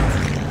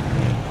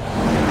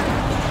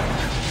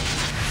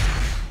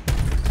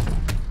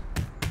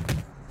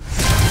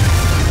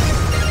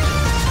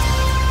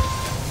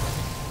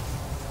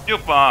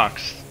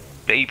 Jukebox,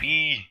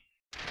 baby.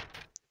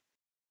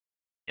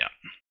 Yeah,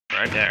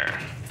 right there.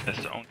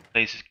 That's the only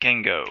place it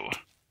can go.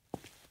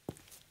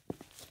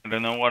 I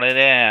don't know what it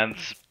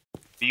adds.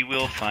 We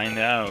will find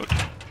out.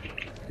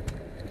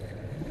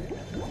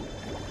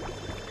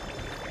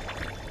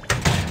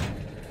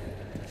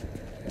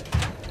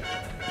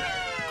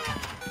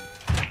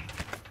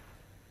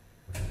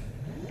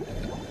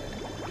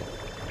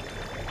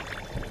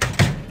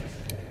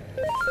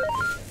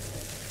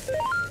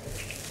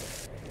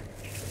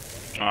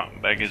 Ah,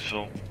 bag is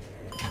full.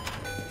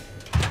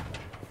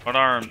 What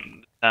are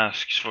the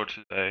tasks for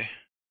today?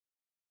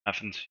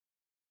 Haven't seen.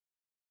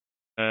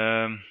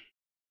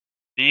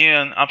 Be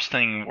an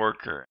upstanding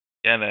worker.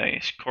 Get a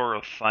score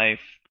of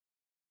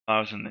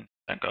 5,000 in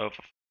Stack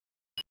Overflow.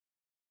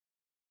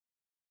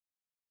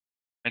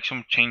 Make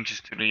some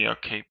changes to the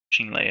arcade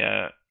machine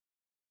layout.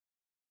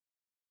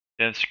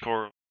 Get a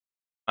score of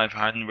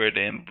 500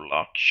 in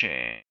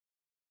blockchain.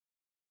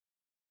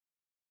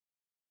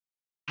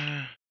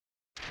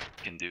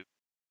 Can do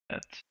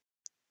that.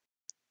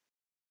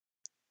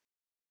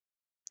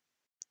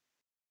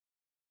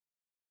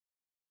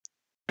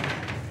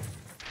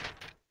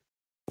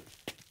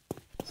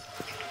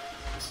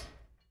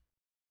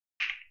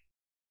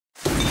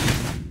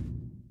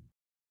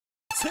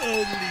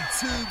 Totally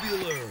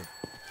tubular.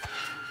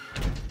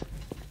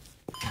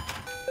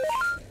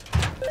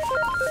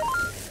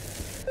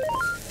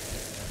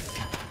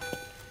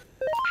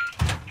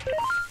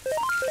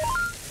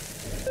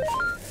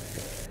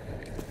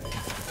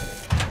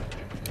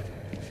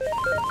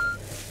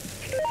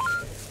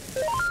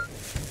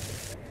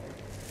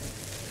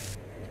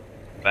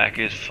 backpack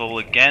is full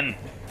again.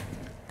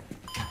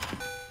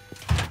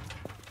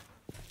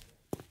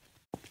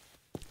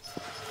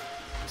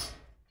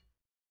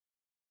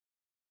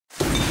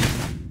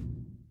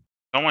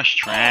 So much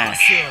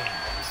trash.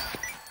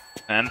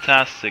 Awesome.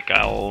 Fantastic,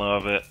 I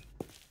love it.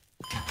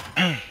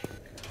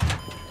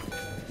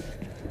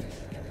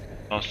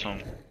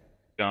 Awesome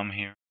gum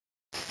here.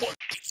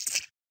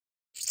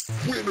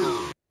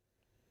 Winner.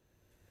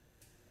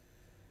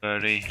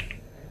 Buddy.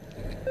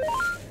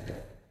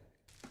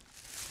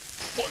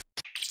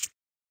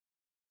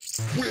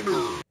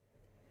 Winner.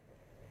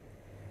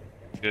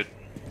 Good.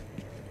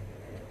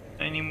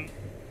 Any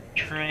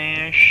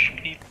trash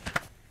people?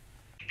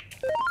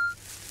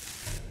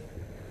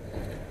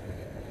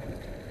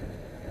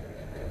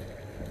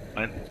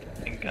 I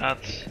think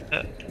that's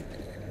it.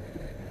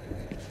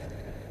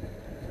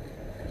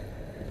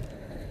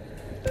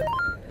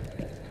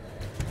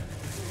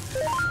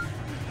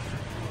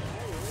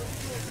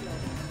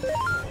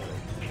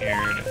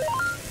 Weird.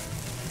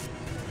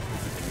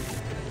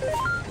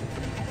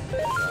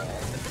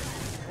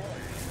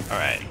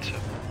 Alright.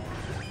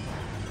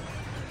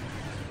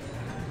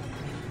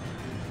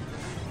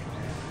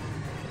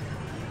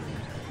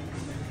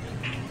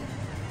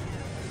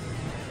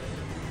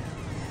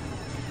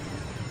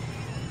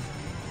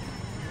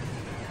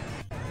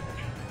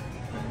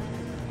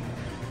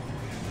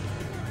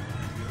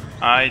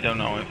 I don't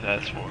know if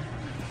that's for.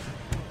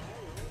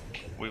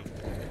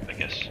 I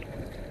guess.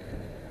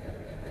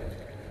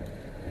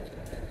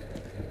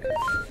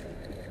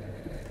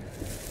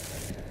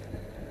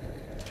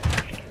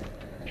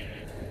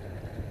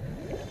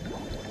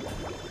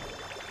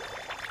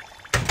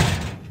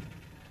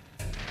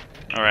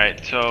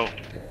 Alright, so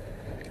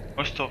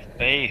most of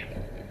the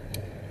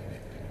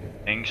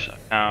things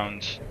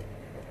accounts,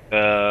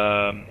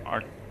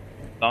 our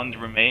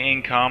laudremet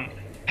income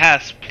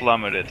has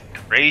plummeted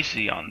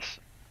crazy on.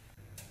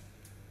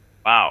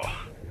 Wow.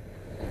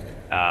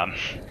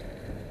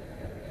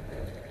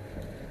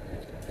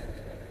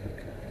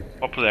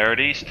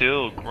 Popularity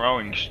still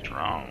growing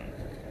strong.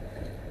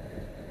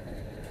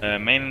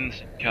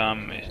 Maintenance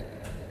income is.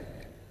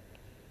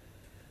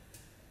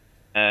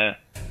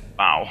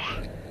 Wow.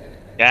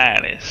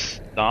 That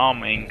is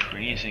some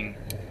increasing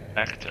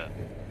factor.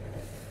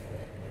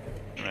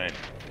 Right.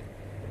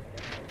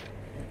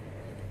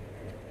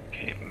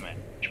 Okay,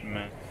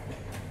 management.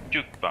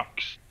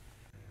 Jukebox.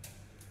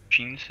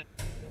 Machines.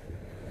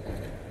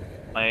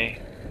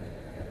 Play.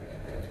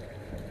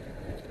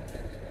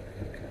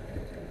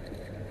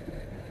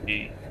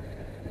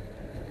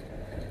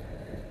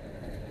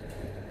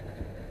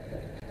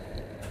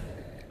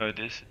 So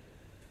this.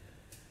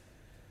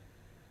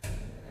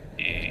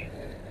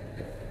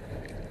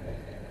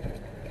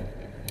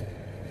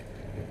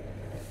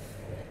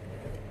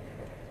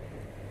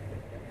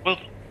 Well,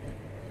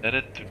 set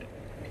it to.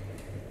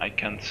 I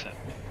can't set.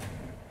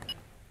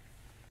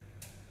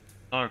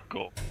 Our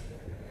goal.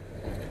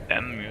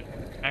 10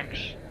 music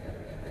packs.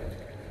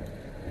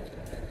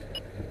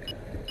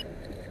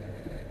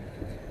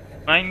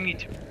 I need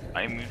to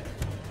buy music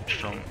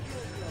from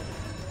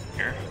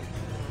here.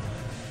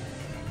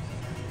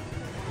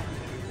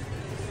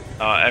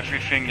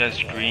 Everything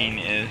that's green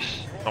is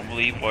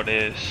probably what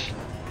is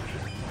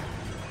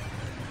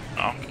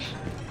locked.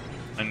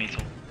 I need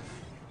to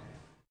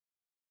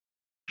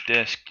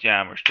disc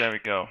jammers. There we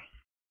go.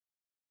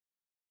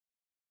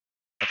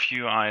 A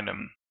few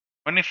items.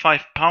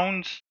 25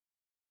 pounds.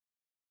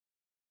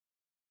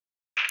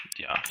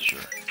 Yeah, sure.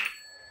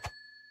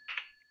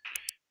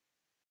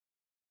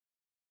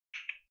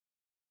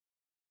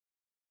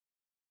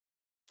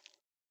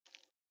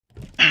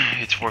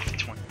 It's worth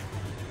 20.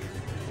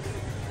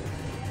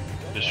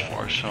 Just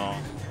for so.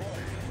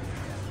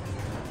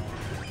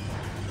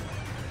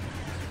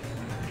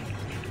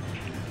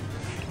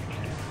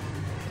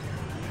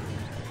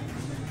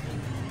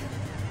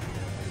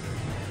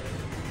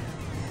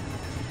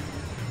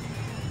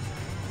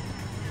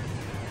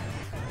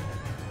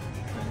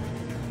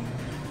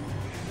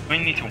 We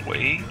need to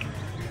wait.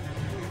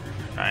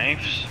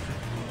 Knives.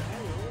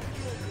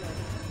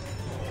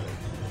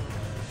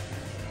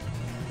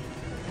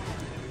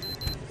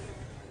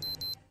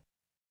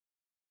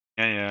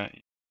 Yeah.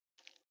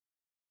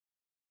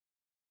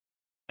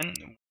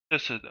 And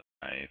this is the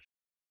knife.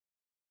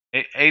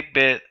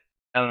 8-bit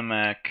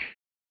LMAC.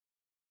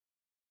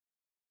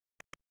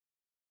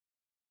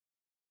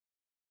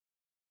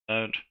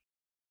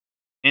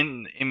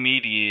 In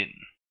immediate.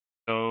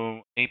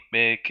 So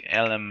 8-bit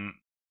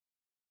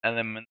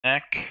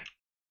LMAC.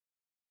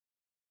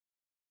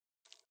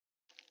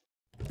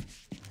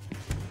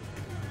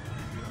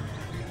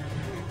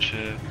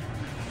 Chip.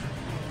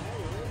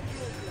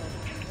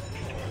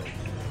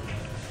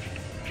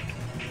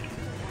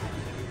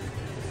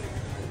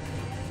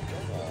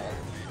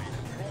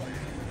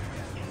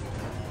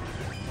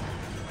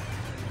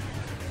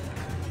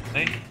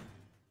 Hey?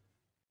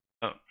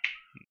 Oh.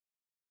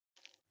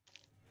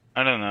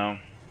 I don't know.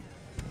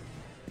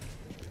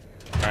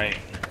 Right.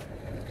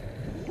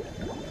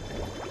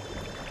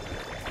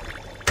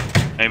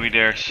 Maybe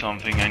there's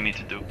something I need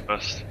to do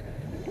first.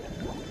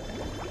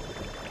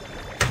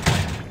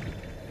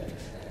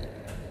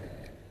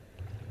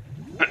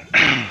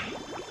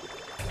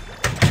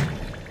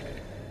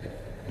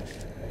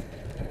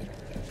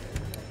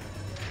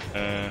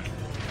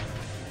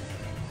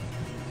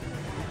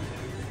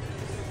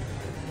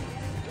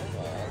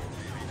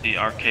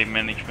 arcade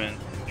management,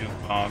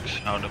 jukebox,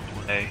 how to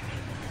play.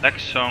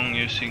 Select song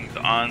using the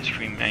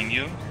on-screen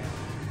menu.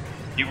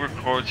 New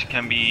records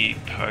can be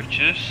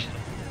purchased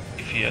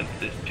via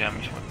this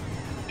jams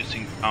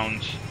using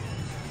pounds.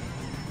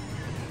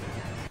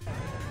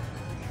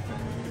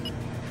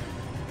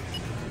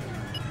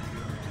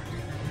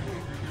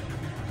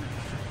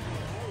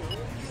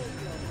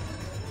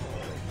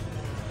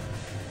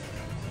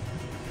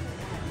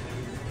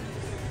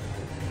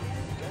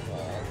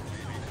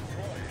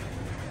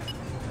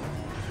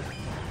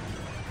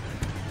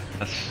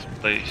 Let's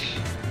place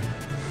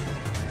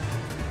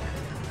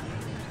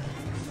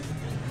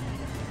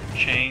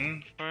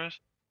chain first.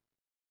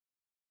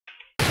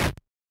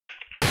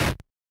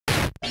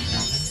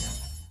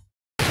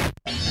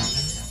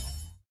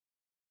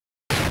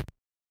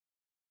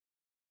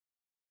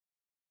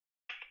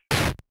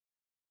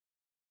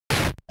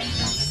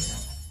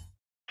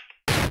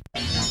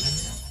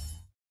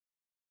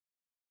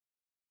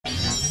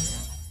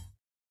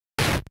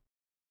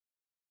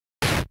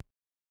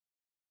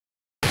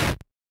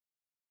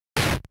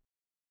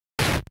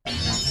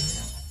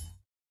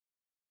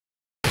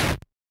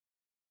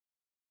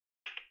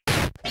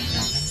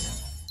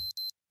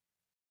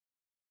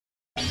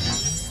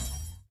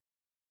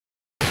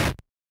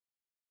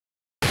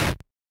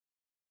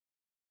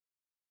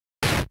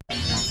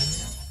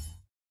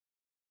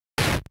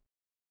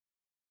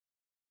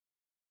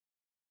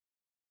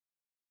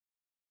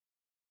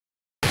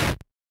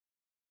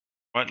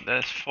 What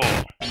that's for?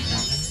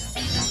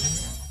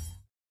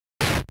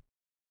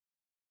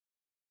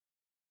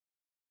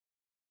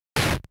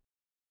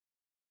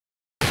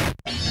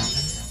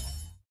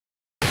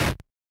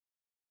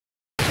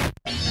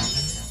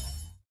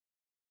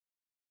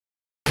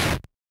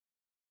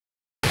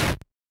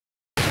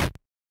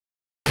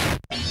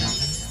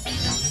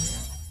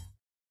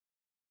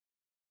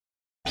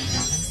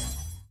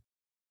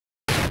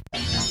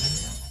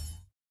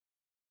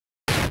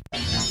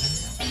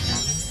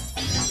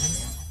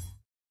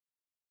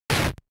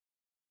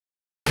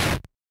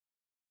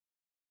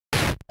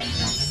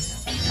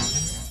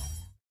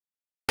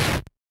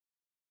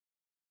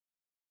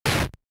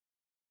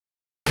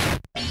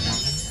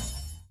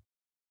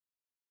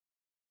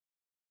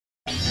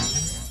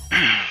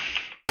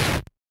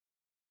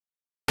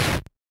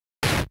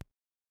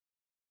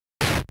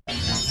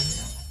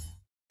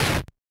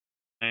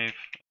 Save.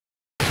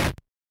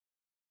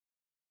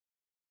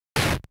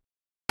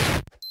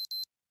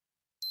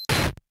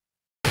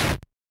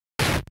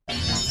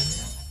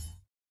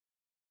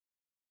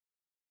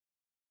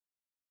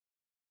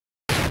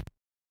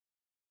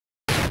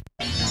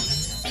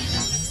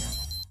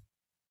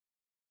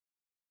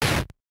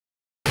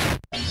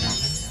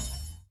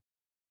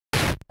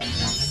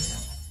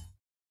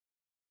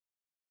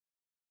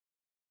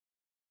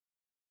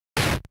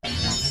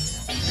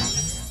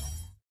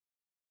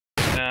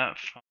 That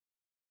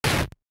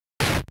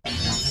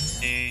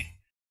A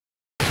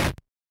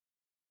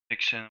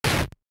 6 and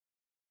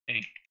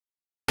A.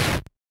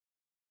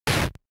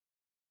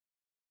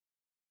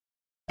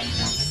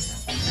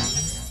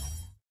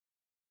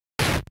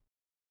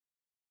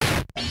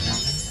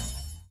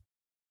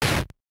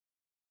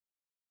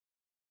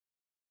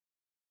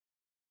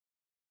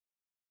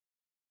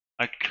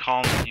 I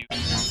can't use.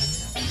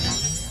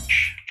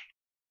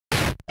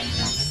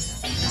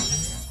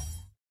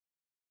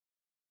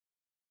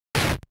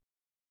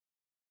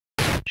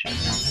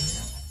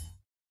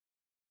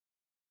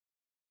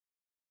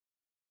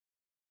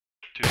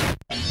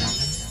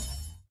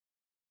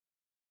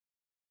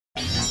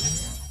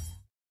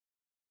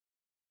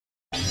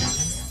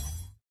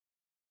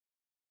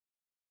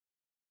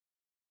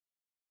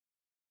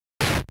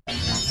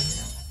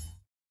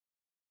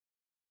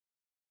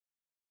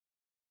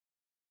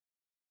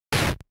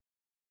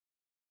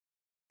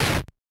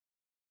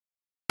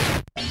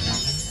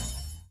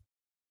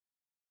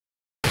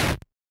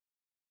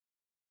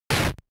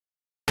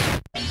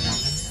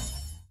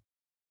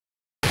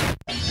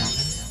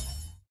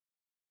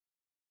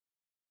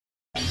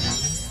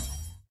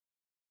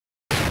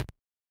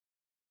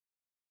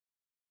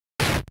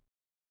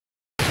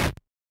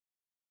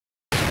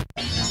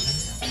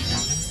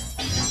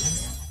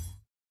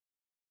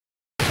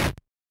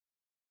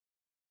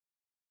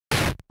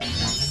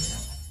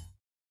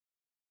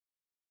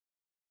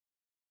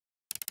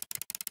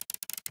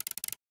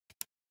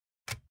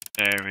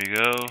 There we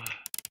go.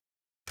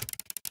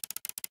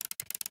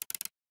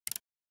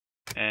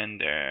 And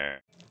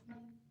there.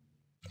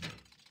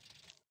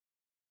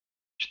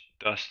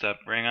 Does that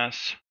bring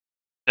us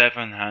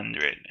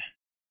 700?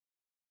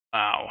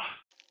 Wow.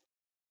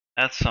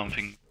 That's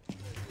something.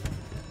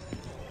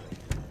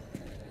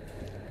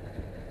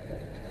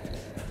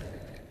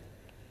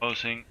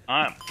 Closing.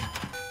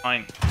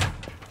 Fine.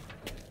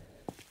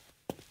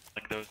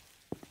 Like those.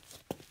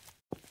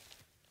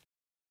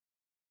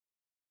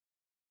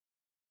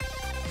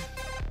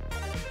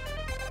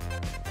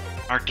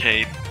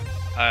 Arcade.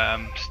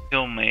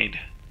 Still made.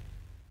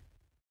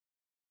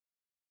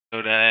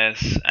 So that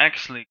is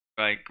actually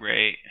quite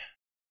great.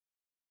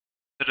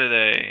 So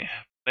today,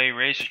 play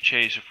Racer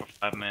Chaser for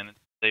 5 minutes.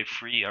 play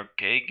free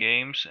arcade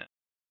games and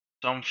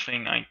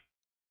something I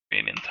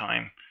made in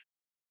time.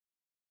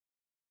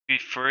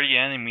 Beat 30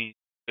 enemies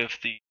with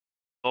the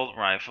assault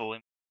rifle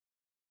in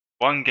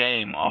one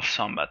game of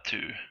Combat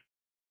 2.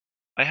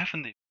 I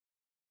haven't.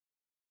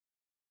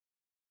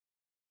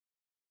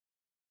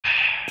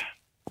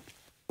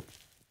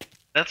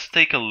 Let's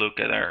take a look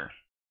at our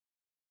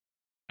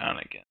account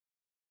again.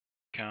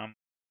 Come,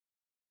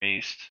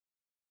 waste.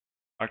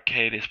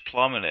 Arcade is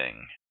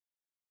plummeting.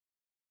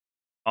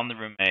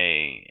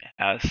 Laudremet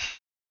has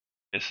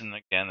risen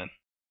again and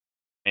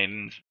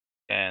maintenance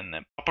again,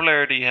 and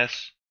popularity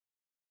has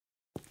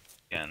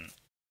again.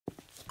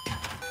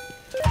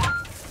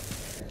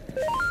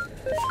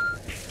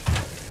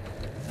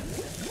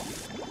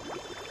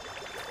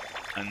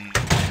 And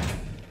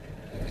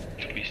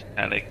to be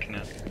static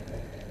now.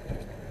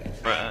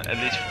 At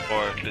least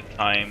for the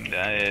time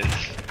that is.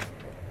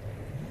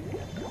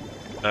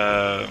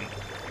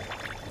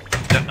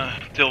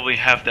 Till we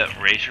have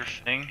that razor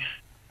thing.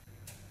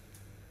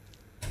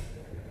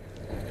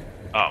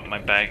 Oh, my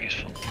bag is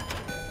full.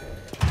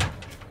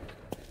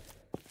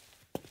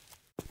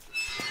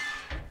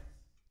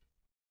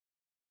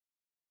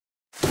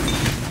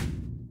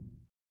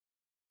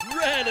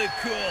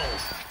 Radical!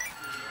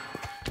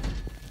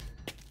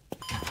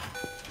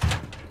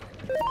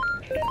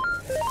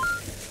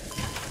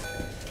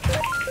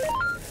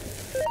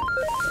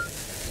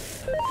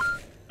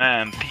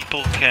 Man,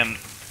 people can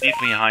leave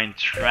behind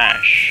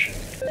trash.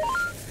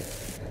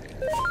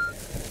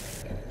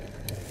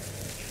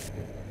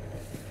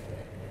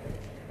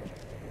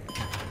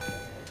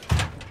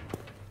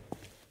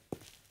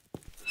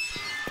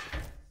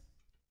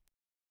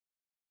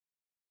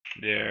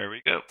 There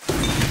we go.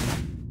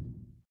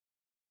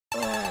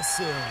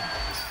 Awesome!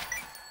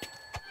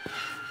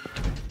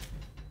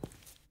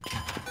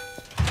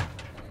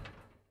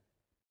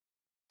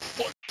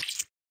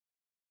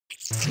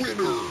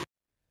 Winner!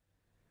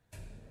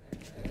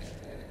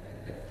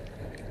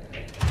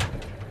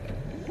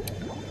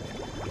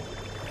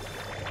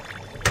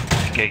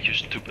 Get your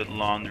stupid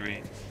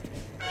laundry.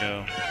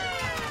 Yo.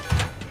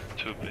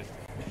 Stupid.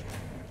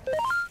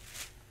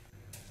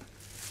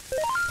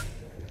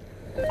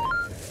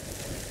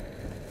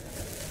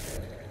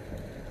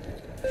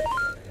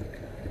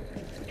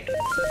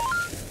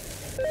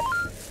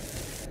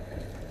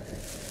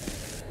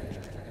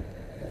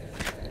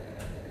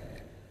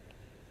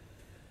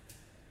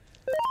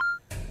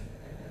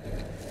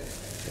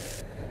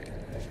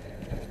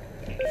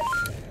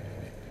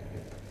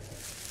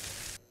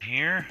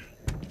 Here?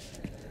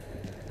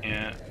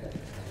 Yeah.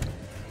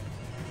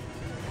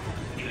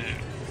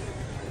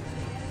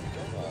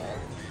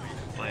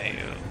 Play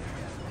you.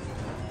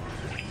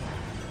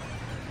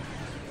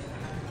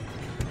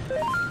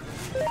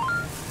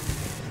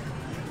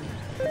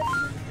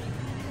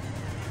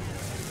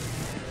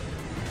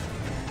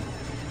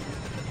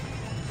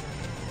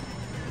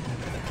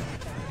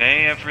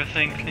 Okay,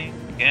 everything clean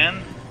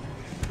again?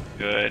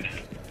 Good.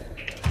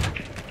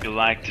 You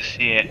like to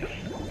see it.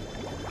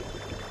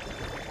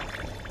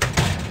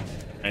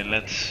 Okay,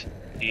 let's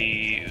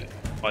see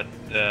what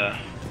the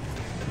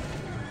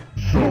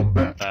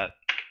that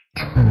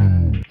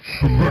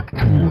Select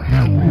your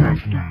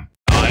hero.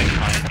 I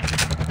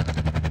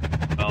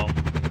find. Well,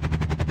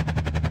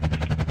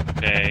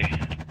 okay.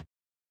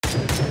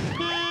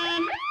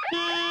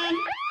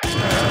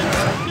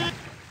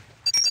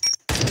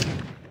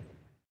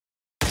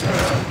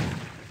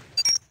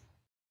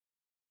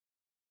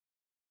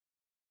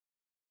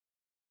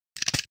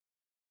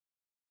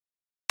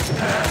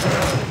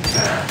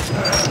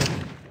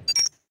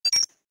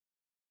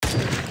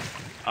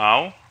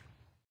 Ow.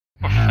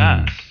 Or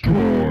fast.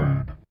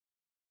 Died.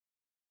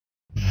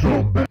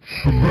 Zombie.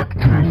 Select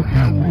your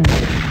hero.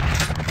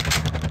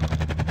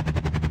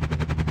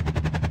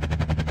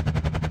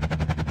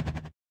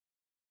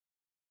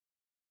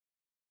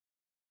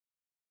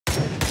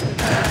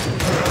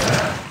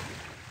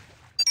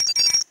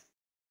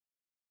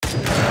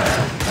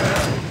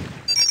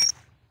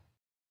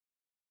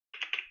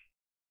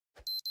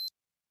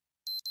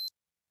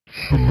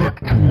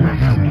 Select your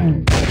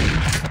hero.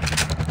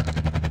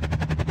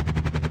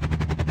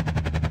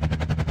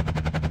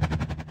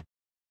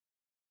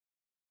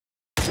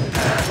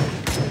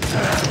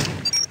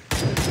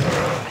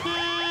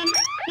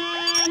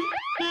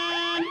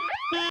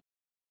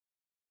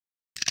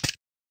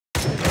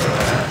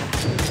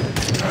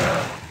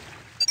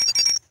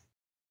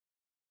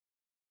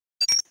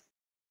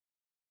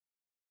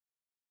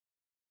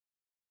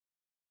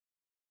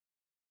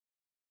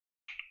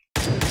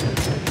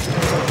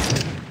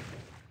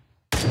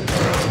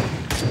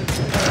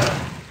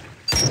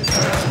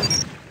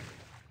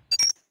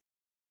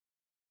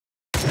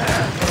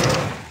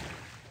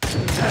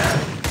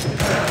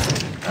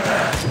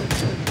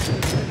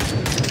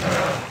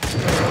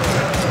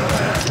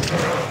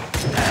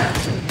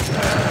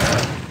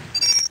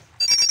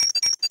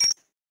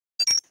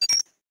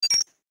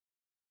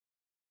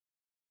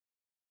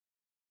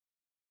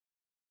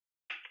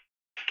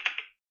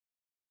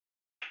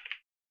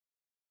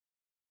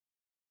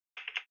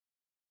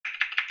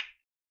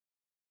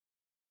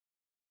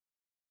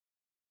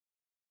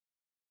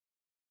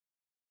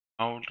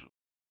 How? What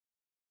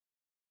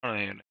are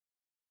they?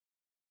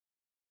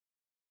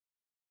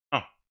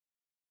 Oh.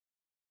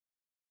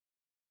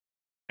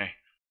 Okay.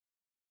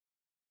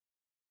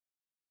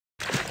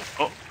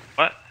 Oh,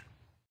 what?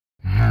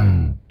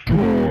 You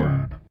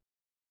died.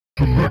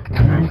 Select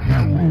your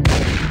hero.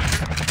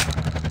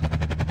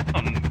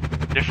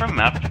 Different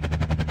map.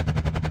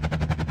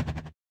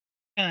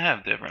 Can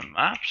have different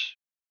maps.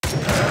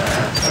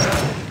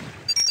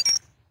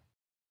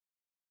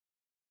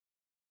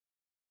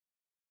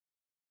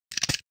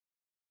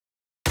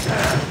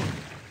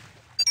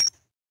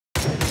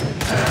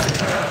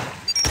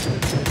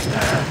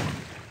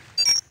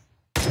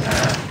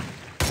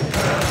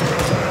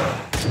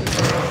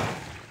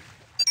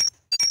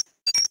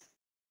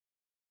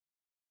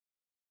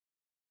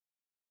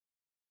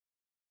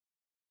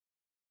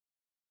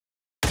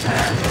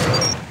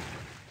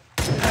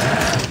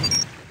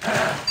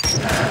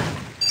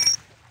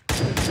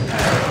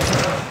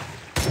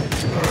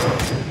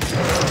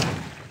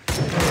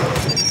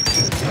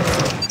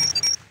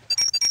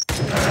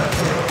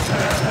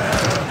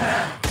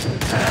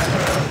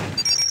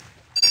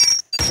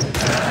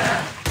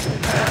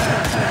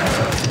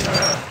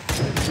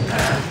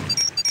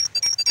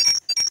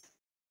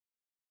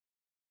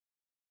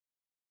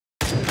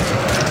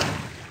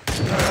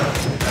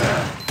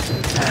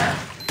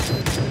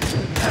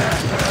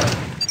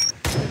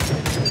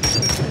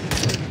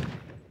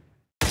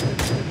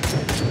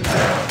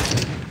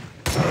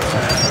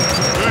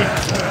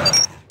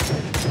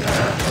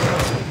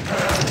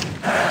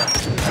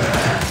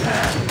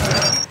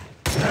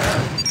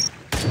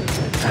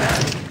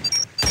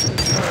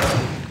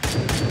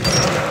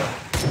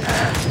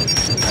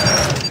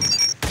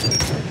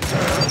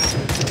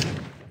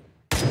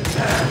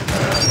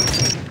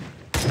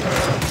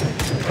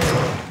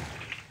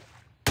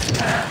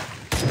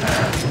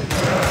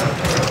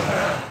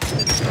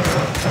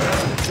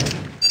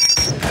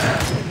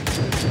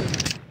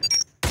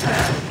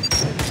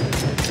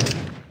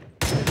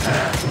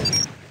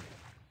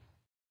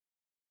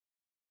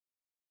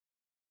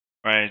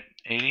 Right,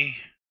 80.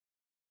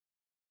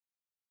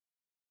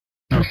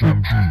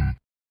 SMG.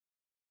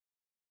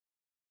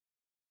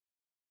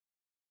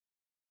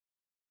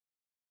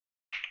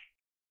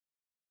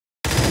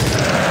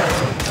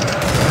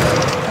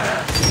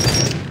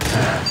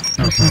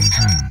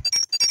 SMG.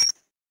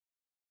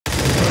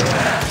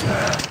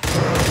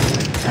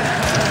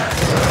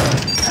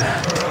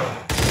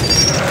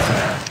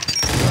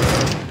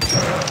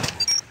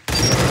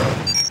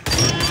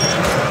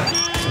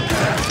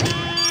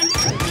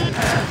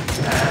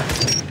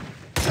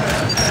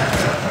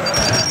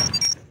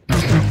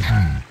 SMG.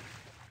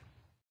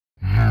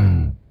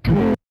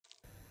 You died.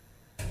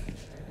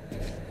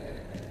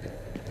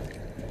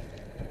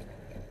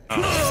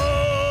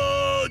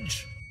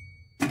 Fudge!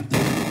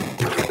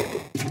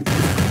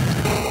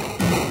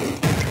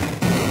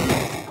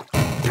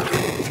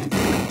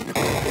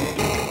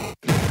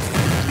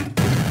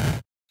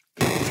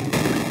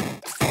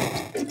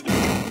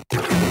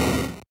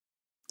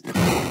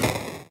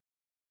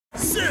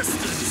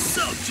 System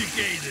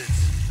subjugated!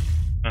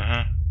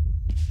 Uh-huh.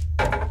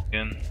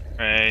 Again.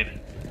 Right.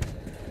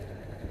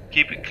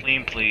 Keep it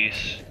clean,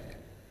 please.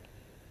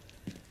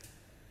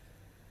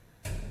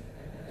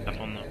 Up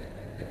on the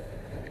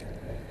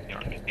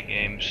arcade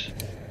games.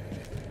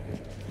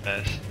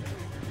 Best.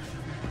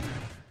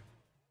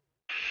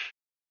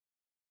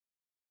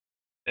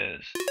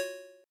 Is.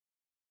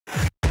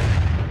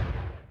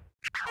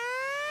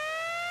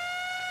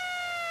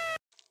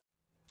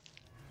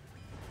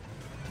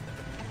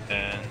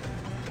 And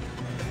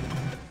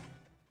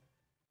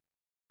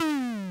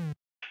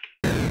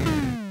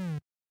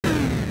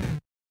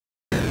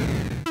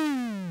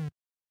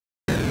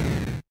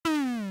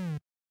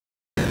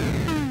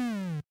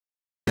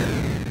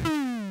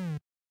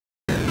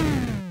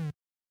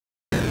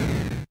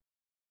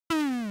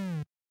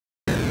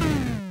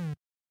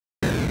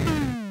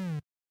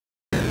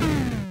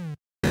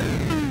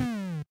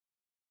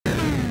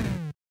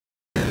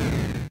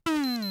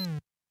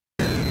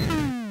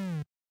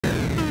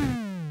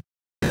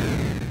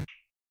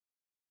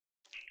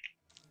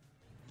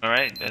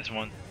alright, that's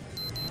one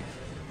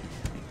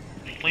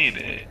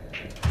completed.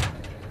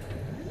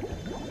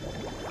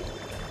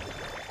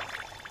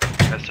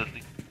 That's at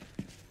least.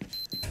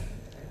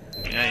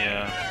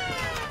 Yeah.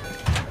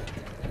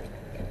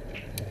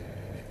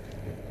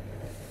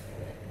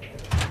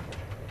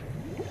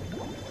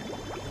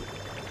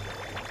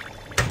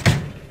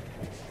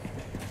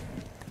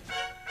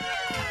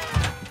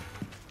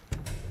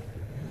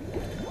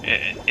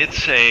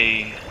 It's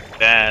a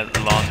bad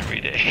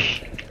laundry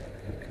day.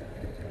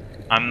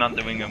 I'm not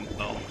doing them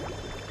well.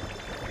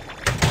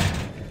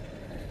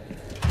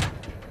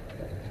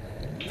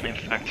 In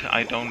fact,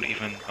 I don't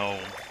even know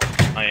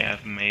I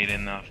have made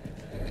enough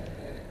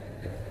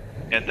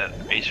to get that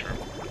razor.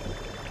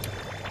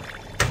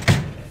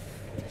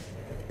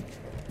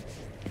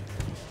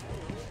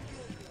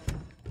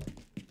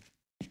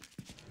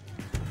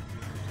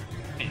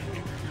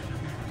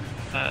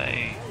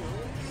 I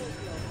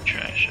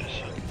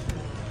trashes.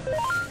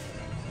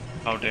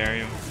 How dare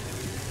you?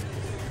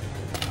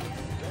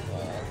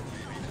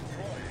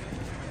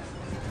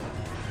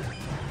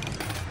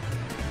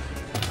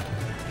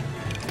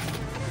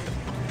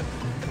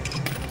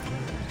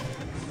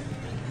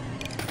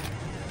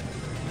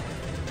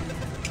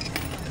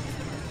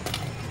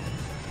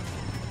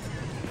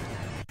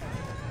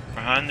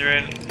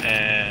 200,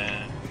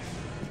 and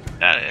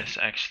that is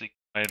actually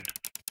quite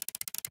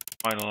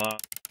a lot.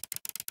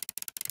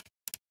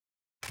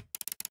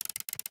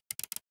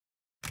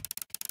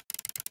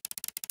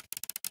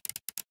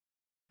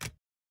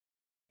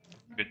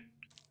 Good.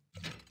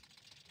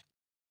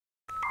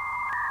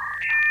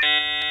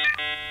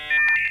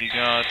 We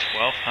got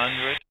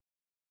 1200.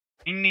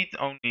 We need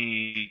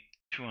only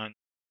 200.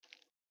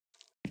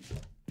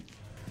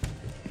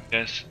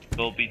 Guess it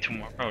will be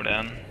tomorrow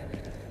then.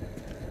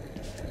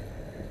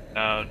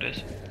 Now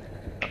this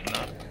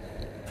up.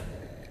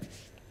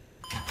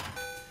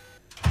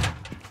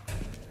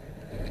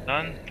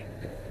 Done.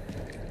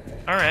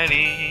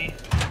 Alrighty.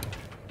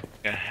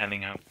 Yeah,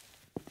 heading out.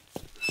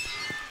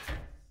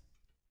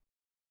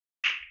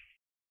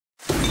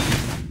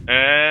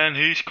 And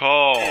he's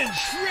called.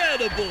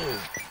 Incredible!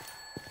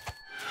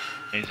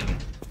 Amazing.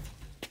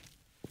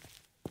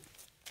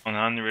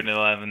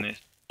 111 is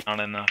not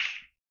enough.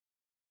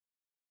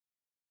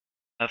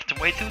 Have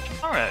to wait till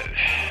tomorrow.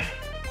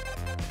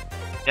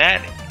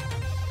 That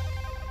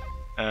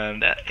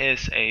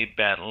is a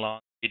bad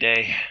laundry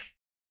day.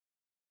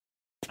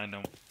 I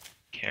don't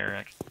care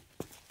actually.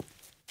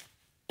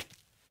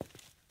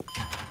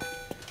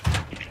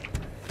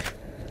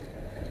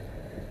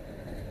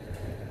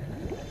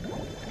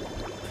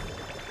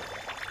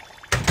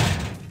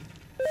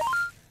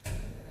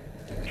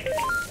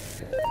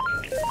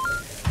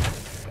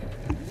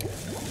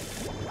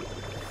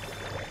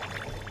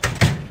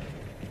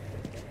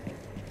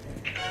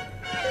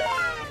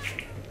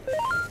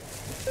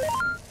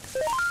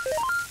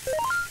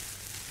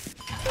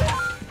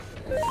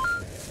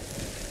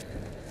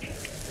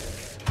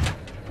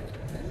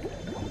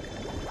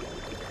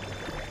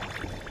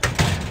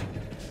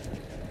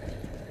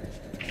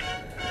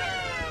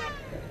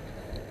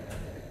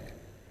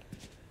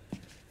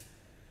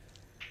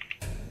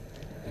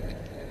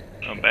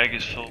 My bag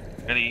is full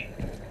already.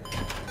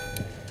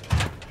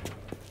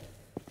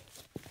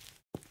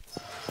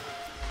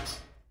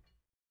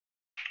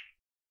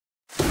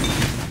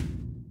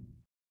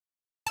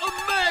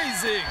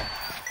 Amazing!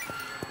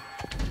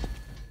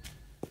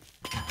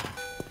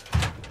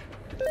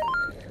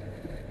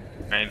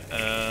 Right,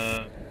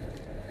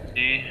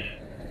 see,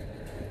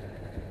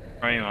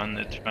 are you on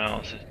the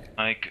trials? It's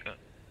like,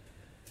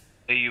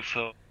 say you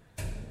fill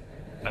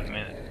 5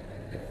 minutes.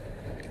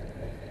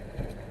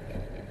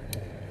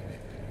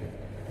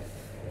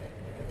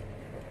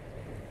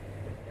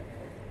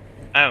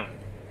 Oh.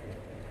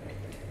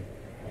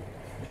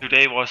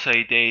 Today was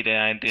a day that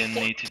I didn't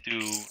need to do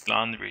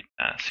laundry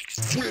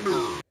tasks.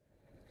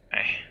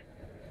 Okay.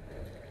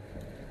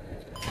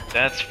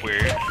 That's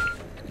weird.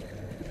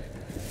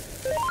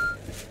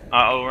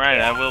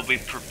 Alright, I will be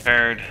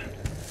prepared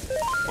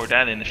for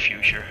that in the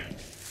future.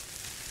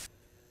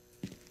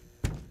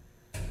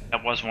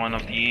 That was one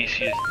of the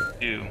easiest to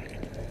do.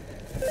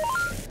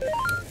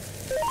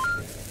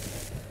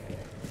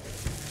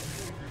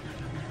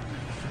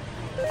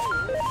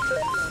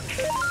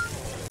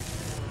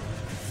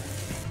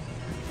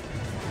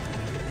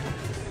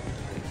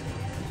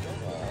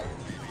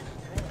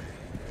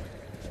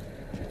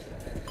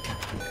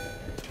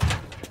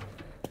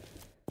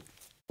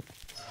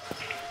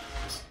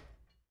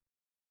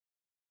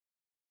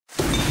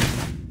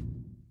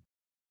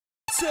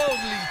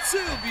 Totally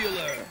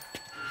tubular!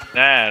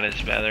 That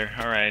is better.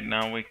 Alright,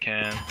 now we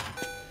can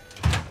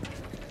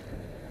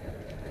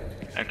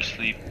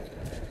actually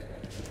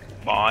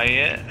buy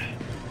it.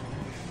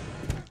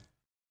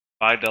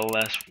 Buy the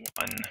last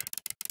one.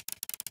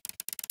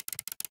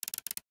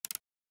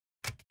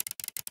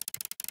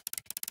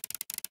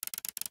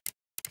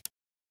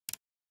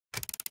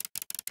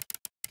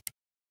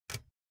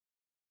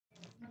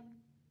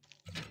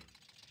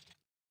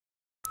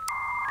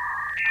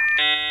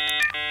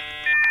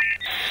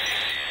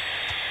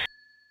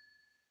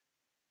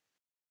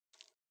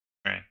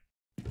 Alright.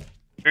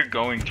 We're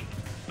going to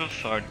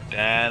prove our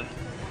dad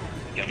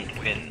can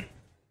win.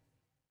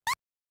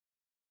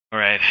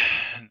 Alright.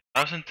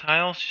 1,000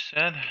 tiles, you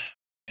said?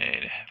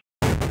 Okay.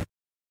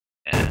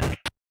 Yeah.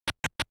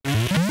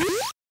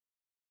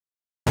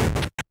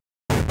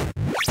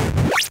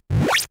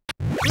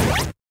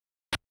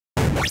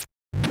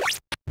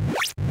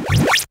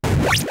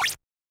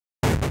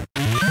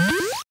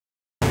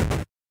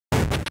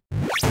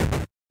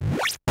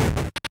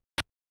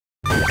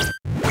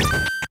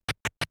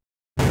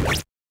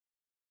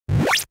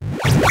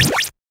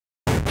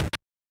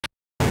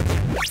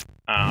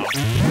 Ow.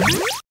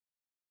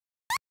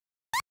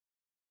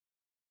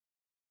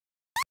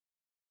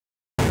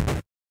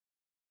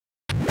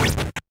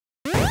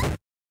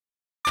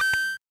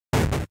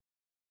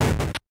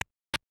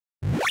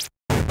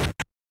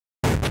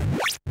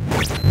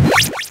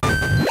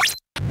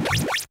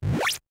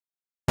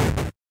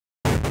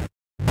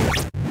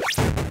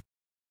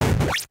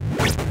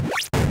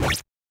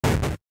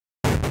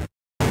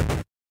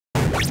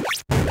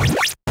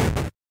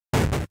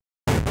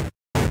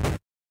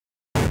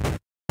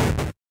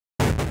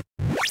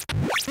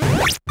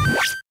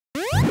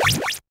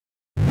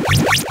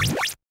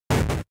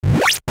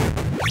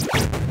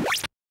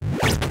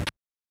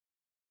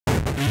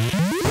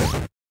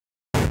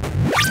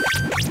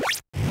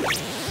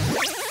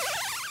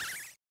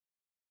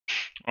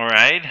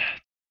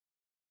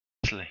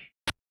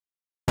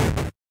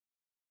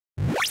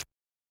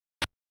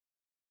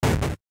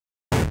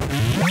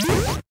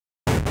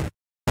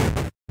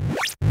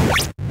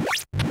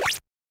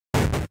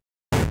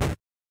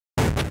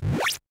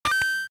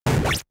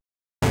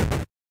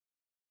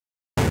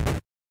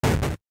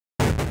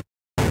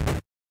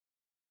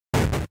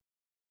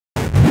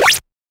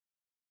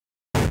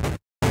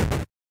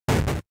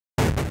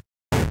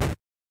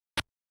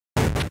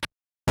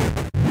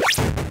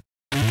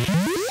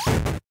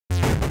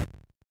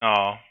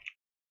 Oh,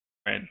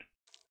 right.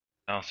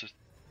 Now just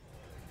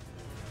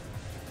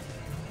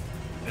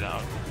get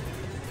out.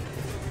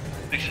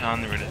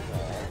 600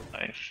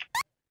 life.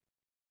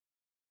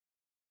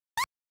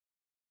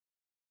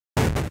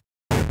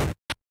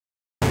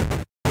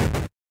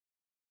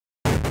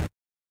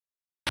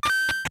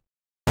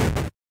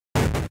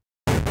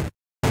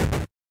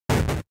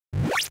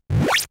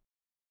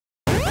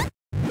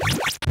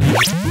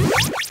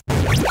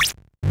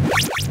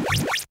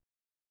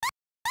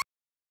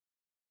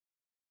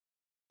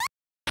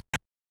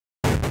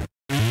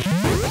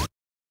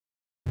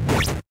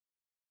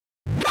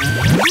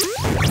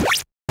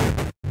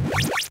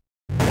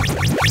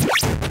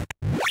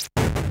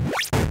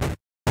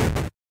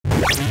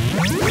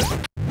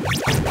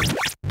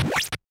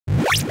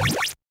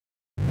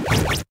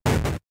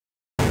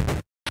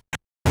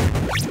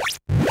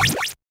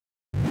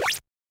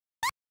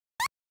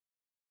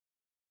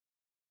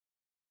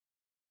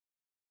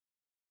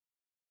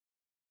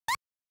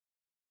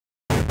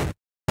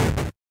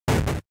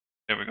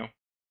 There we go.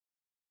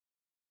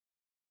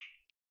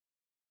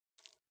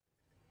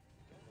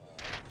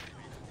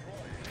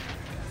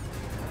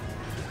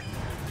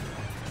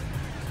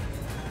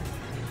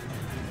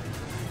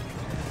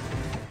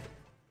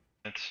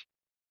 That's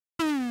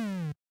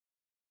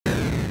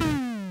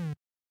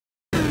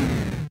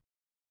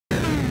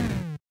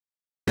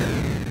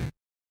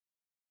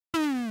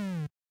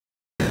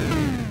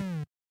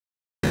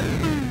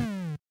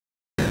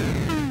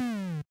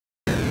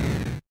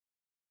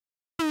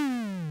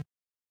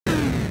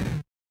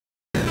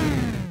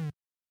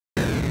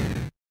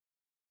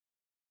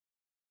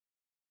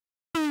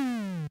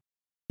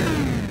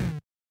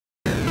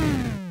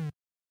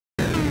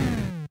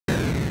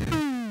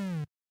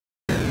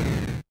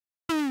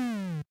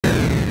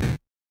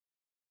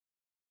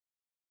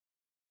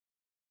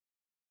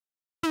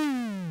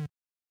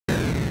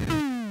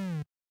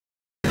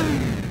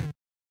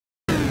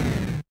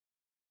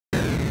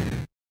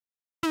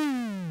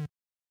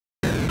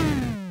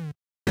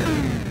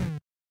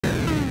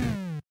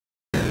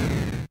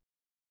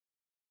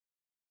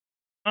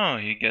oh,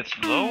 he gets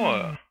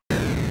lower.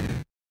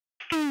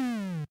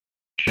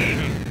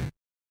 Shoot.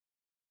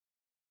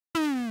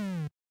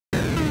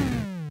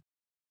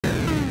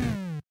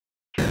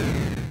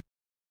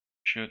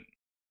 Shoot.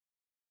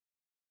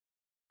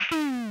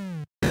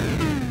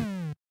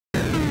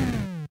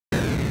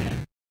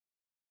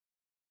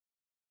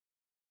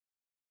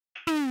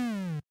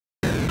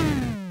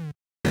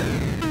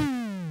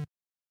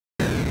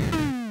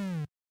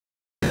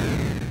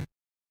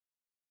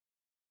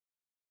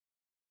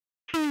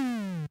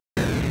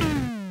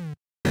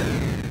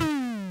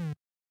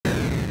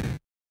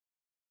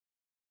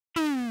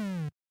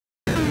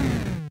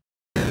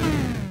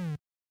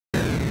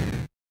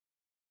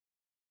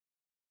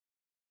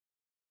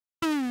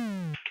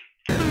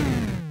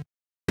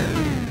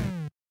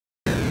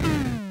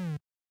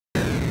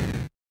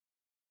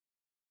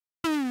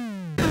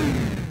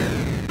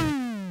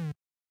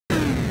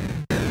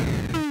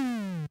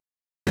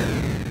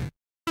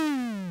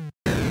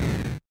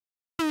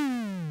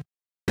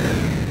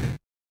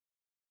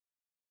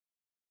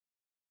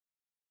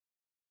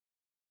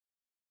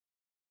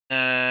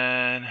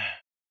 And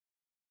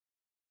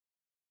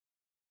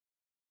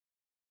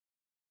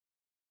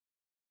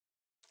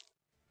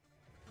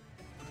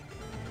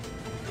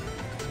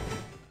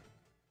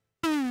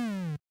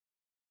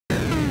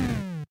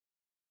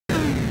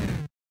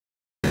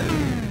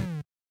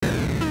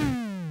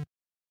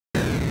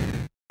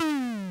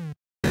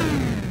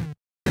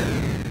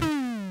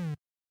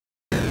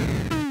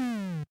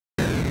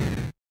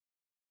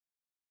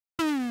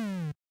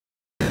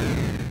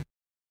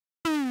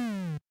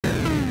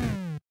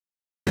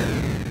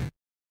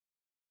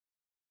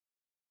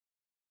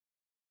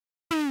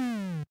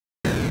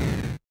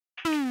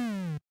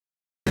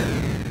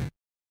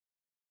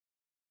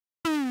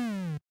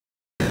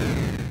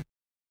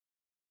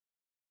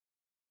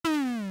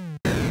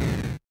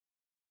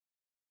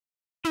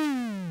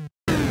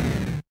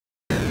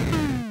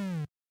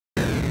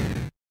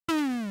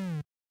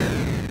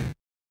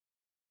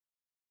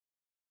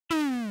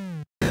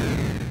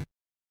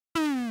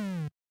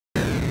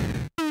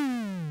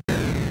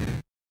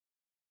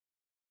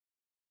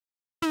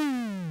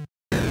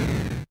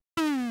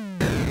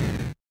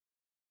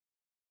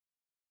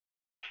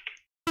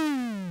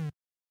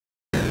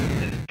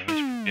this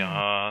image be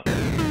hard.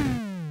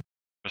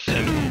 A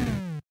simple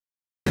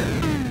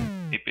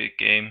 8-bit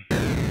game.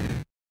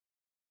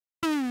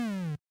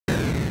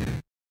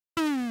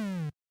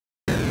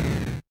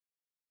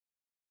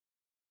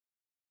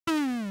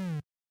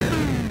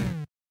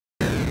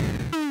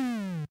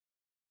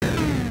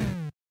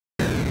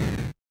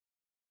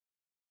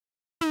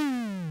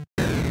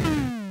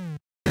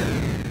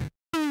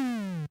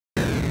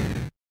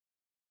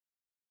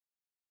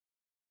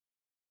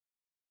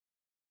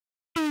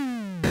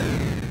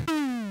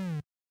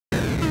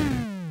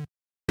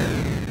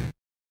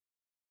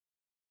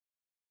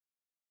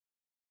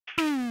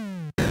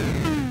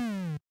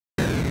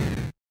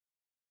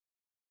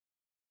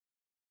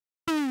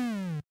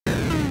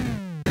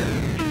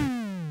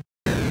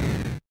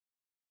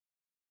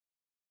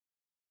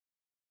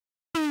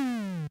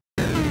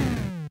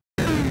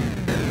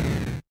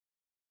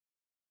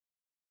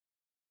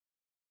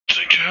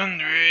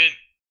 100.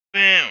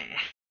 Bam.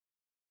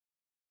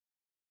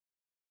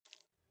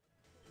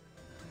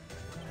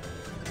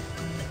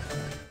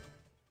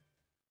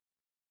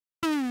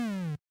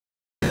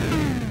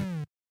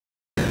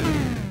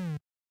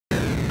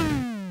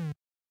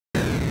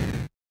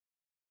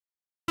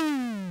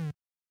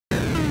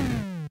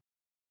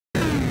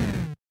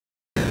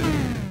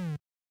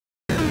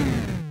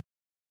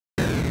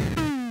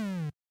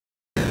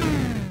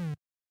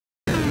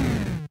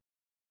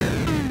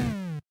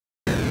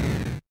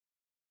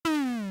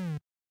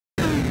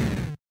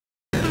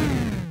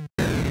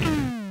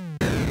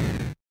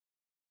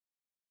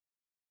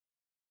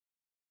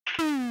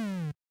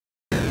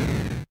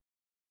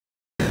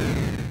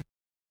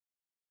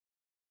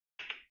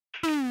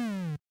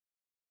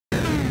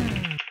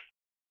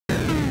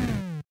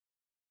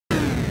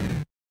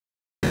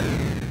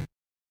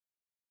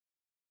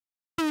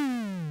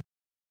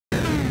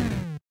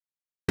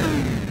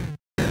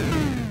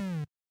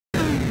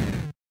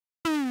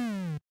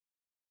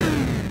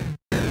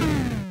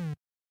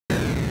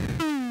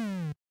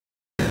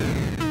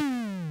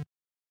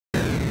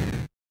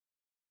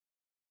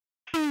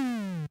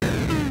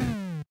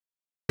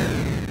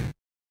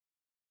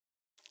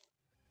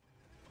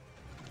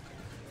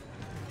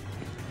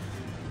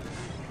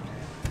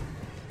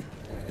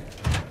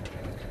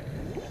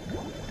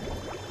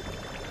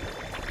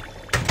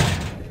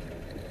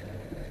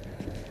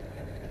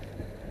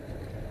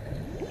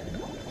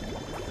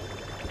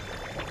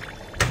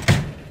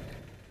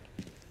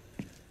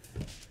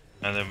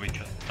 And then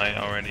because I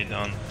already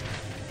done.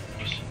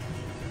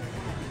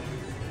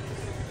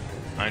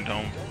 I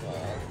don't.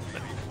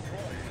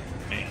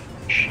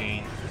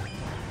 Machine.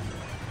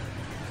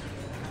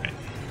 Okay.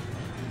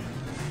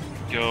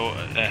 Go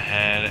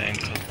ahead and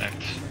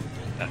collect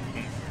that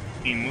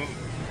move.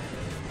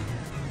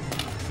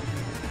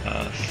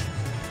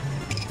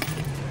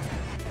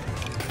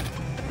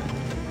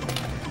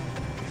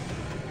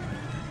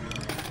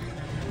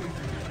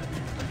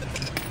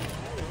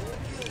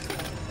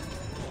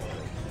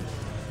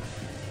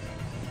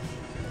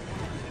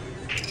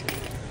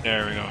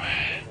 There we go.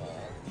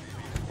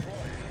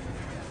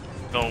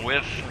 So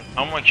with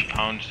how much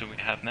pounds do we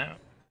have now?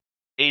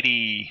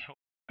 80.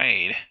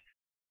 Right.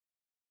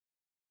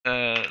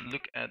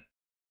 Look at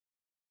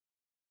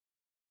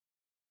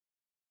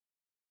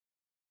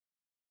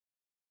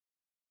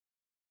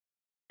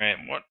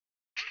what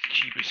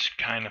cheapest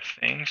kind of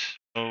things.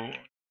 So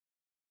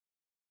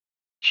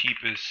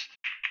cheapest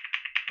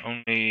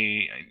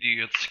only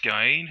Idiot's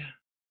Guide.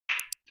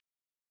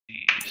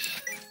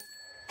 These.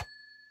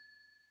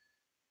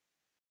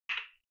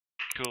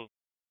 Cool.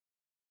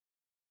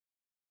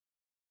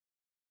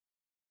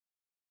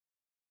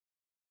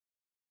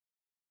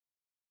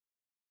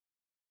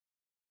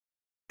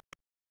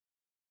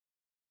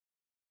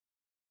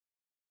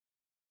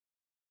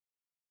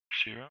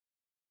 Zero.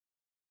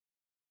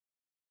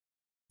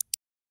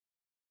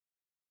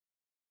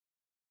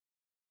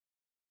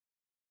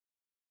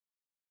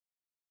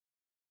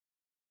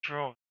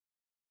 Draw.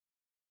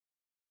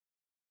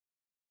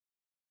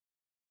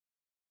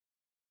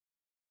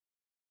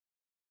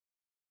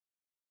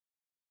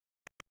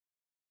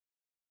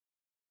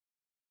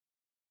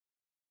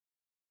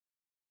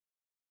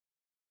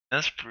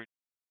 That's pretty.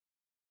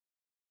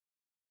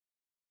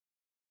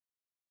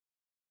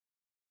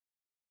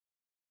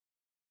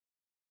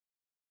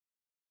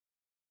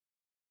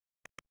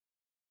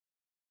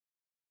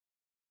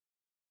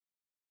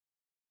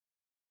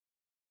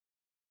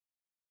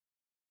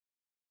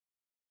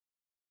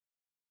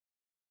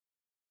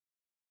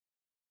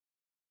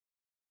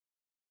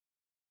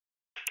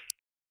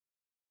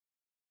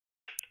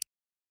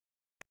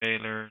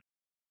 Trailer.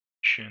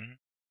 Action.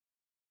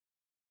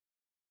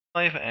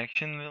 Live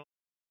action will.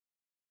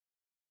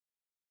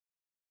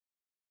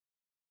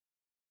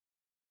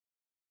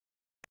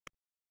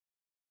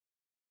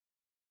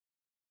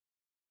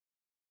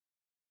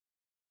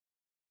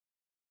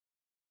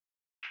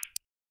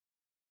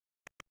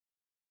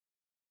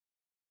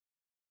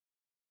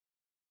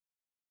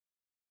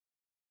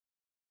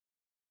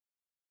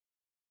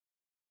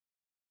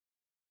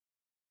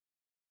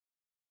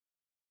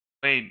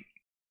 Wait.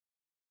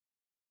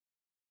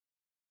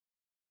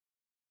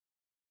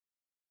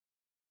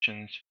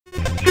 Actions.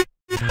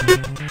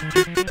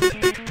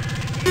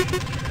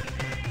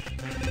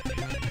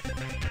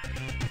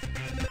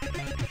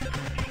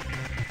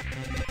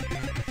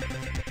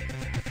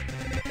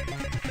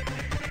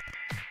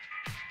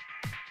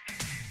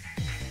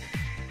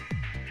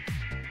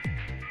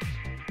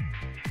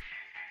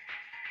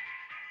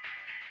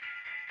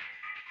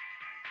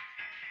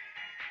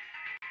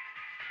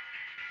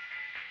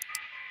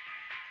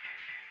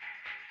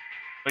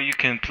 Or you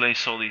can play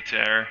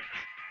solitaire.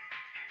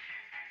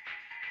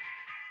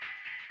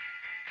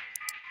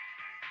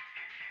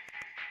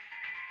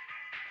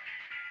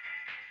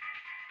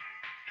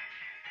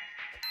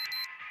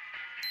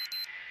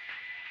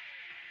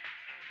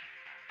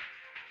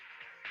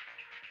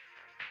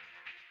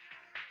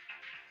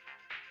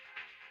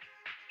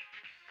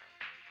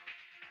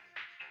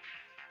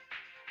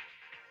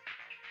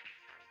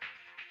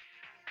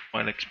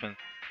 quite expensive.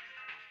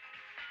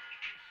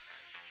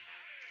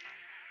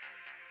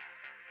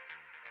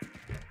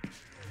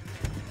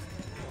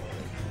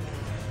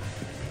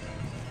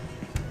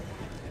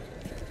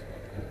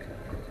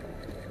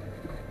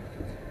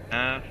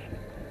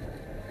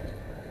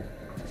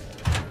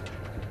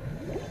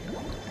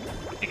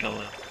 Take a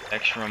little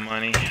extra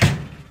money.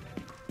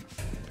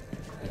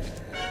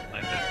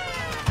 Like that.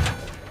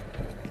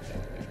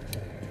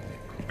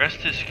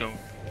 Rest is go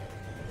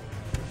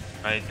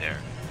right there.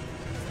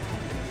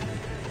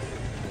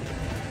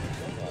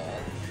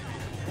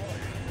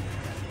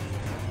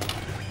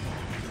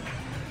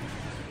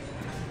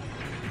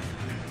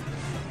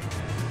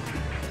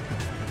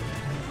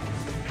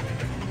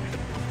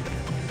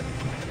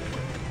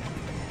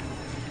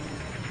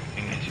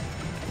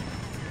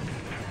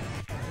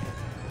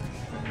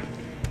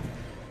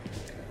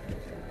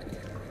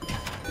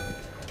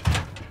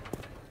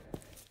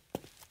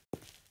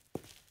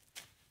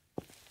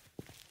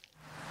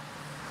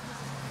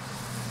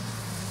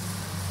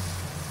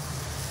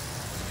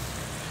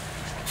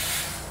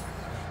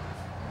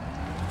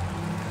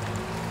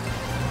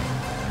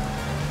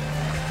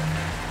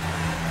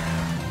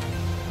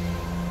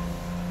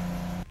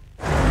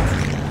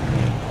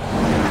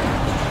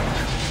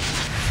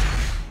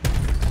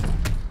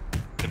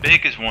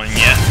 Biggest one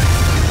yet.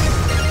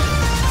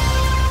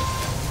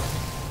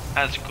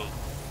 That's cool.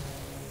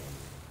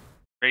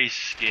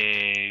 Race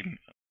game.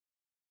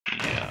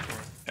 Yeah,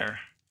 right there.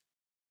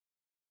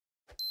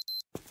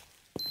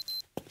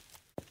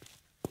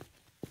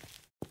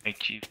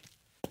 Make you.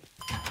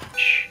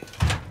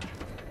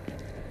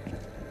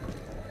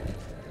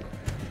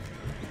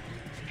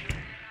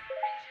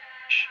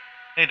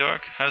 Hey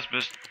Dark, how's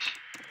business?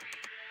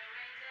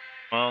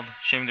 Well,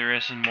 shame there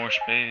isn't more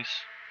space.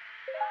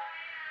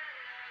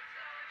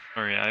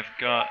 Sorry, I've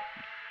got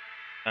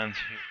plans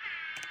here.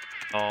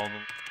 All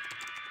the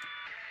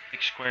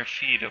 6 square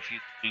feet of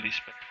utility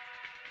space.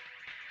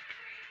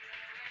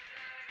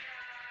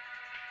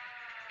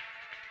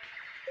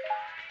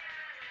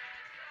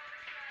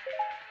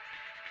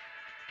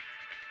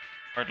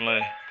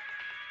 Hardly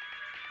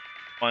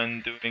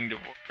when doing the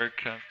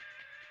work,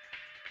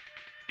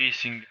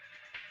 piecing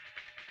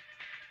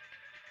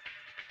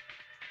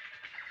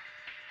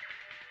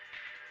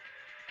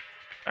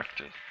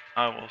factors.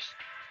 I will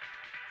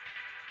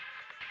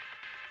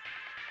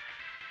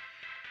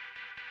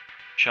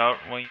shout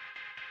when you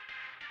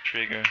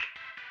trigger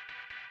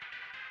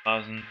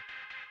 1,000.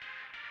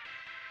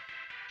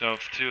 So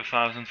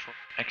 2,000 for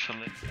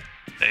excellent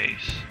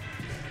days.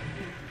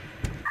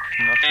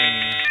 Nothing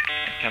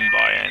I can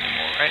buy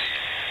anymore, right?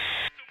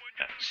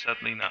 Yeah,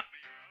 sadly not.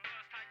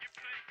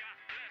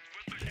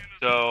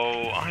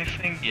 So I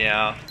think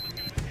yeah.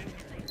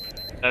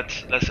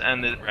 Let's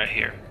end it right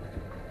here.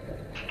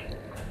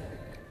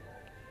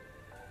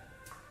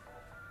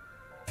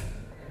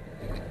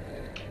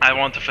 I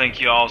want to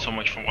thank you all so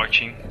much for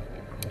watching,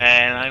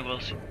 and I will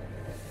see you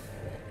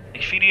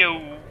next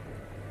video.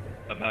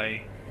 Bye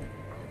bye.